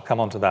touch, I'll come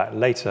on to that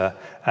later,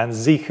 and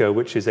Zika,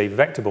 which is a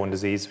vector-borne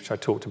disease, which I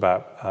talked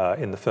about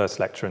in the first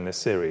lecture in this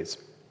series.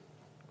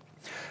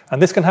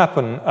 And this can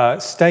happen,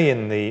 stay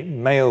in the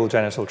male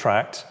genital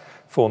tract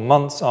for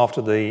months after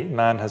the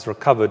man has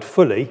recovered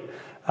fully,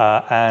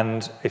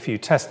 and if you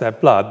test their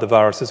blood, the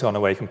virus has gone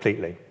away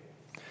completely.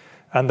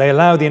 And they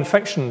allow the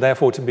infection,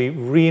 therefore, to be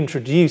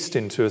reintroduced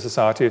into a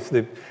society. If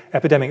the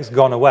epidemic's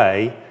gone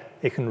away,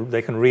 they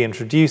can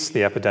reintroduce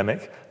the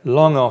epidemic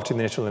long after the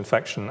initial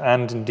infection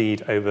and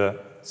indeed over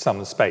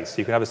some space.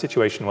 You can have a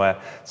situation where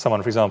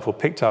someone, for example,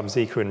 picked up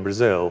Zika in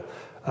Brazil,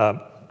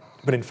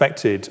 but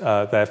infected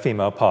their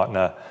female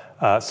partner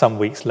some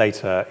weeks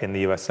later in the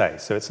USA.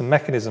 So it's a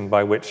mechanism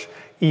by which,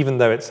 even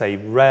though it's a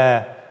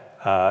rare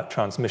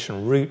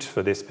transmission route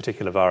for this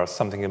particular virus,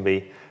 something can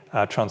be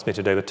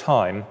transmitted over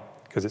time,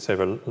 because it's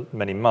over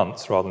many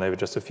months rather than over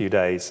just a few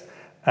days,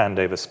 and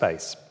over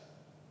space.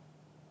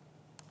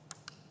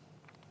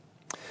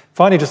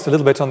 Finally, just a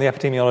little bit on the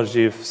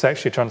epidemiology of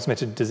sexually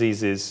transmitted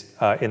diseases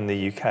in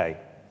the UK.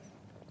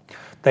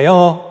 They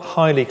are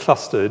highly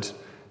clustered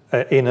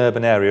in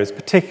urban areas,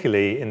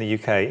 particularly in the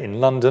UK in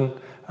London,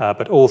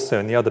 but also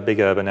in the other big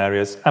urban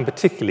areas, and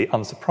particularly,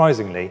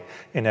 unsurprisingly,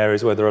 in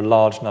areas where there are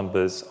large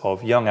numbers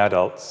of young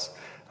adults,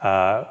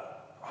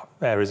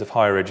 areas of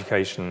higher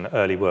education,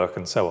 early work,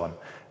 and so on.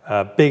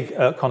 Big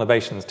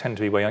conurbations tend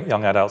to be where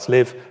young adults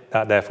live.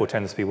 That, therefore,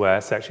 tends to be where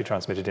sexually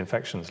transmitted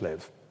infections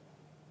live.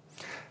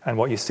 And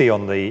what you see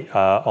on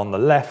the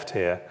left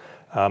here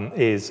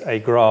is a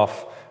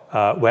graph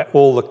where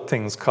all the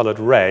things coloured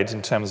red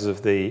in terms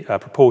of the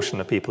proportion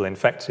of people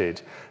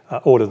infected,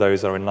 all of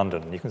those are in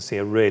London. You can see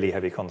a really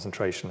heavy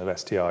concentration of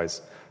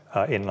STIs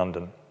in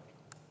London.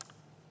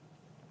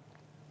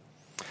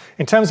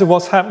 In terms of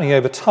what's happening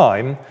over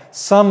time,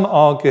 some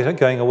are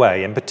going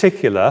away. In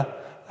particular,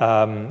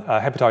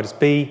 hepatitis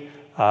B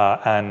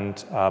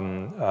and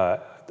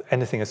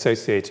anything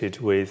associated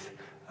with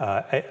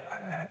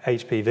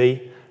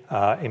HPV,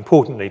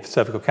 importantly for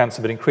cervical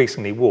cancer, but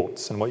increasingly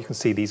warts. And what you can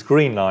see, these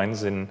green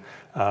lines in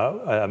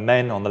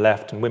men on the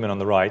left and women on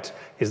the right,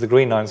 is the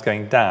green lines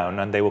going down,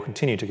 and they will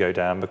continue to go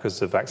down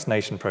because of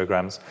vaccination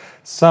programs.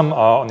 Some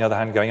are, on the other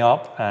hand, going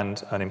up,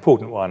 and an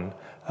important one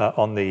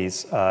on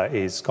these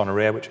is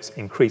gonorrhea, which is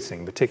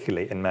increasing,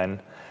 particularly in men.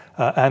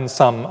 And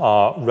some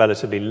are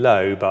relatively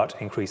low, but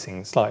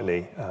increasing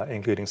slightly,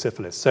 including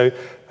syphilis. So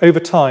over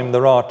time,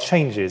 there are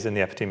changes in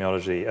the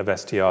epidemiology of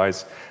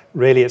STIs.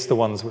 Really, it's the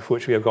ones with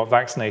which we have got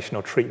vaccination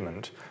or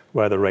treatment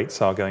where the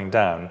rates are going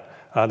down.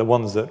 The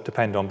ones that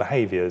depend on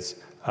behaviours,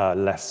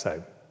 less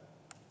so.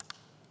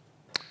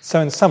 So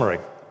in summary,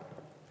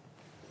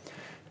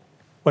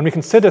 when we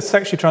consider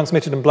sexually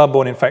transmitted and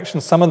blood-borne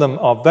infections, some of them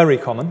are very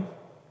common.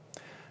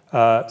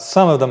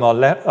 Some of them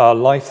are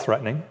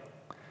life-threatening.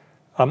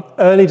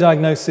 Early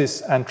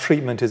diagnosis and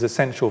treatment is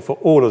essential for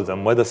all of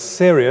them, whether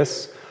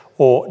serious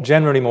or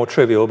generally more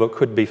trivial, but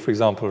could be, for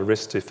example, a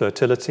risk to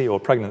fertility or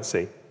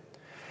pregnancy.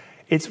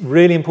 It's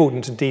really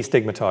important to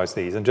destigmatize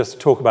these and just to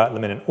talk about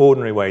them in an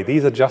ordinary way.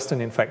 These are just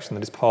an infection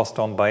that is passed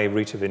on by a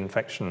route of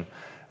infection,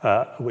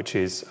 which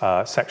is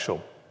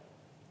sexual.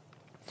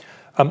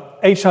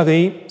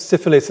 HIV,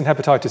 syphilis, and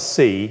hepatitis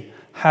C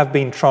have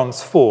been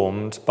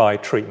transformed by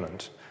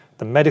treatment.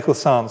 The medical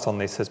science on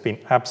this has been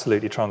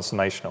absolutely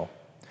transformational.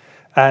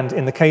 And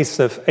in the case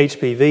of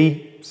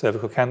HPV,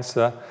 cervical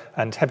cancer,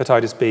 and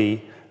hepatitis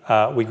B,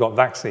 we've got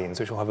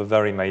vaccines, which will have a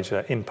very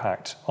major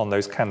impact on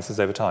those cancers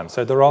over time.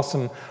 So there are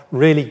some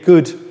really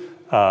good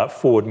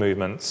forward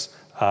movements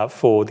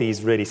for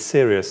these really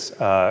serious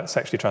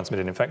sexually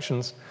transmitted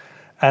infections.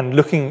 And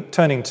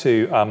turning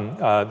to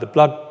the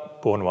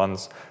blood-borne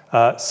ones,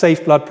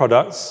 safe blood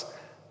products,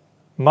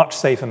 much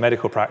safer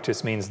medical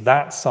practice means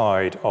that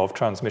side of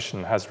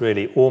transmission has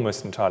really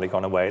almost entirely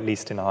gone away, at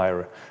least in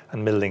higher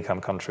and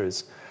middle-income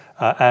countries.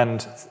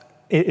 And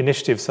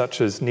initiatives such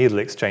as needle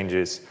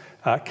exchanges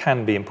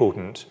can be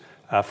important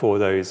for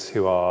those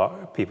who are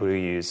people who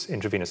use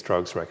intravenous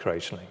drugs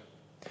recreationally.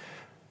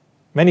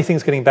 Many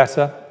things getting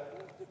better,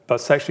 but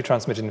sexually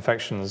transmitted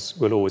infections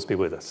will always be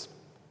with us.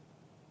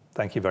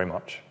 Thank you very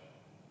much.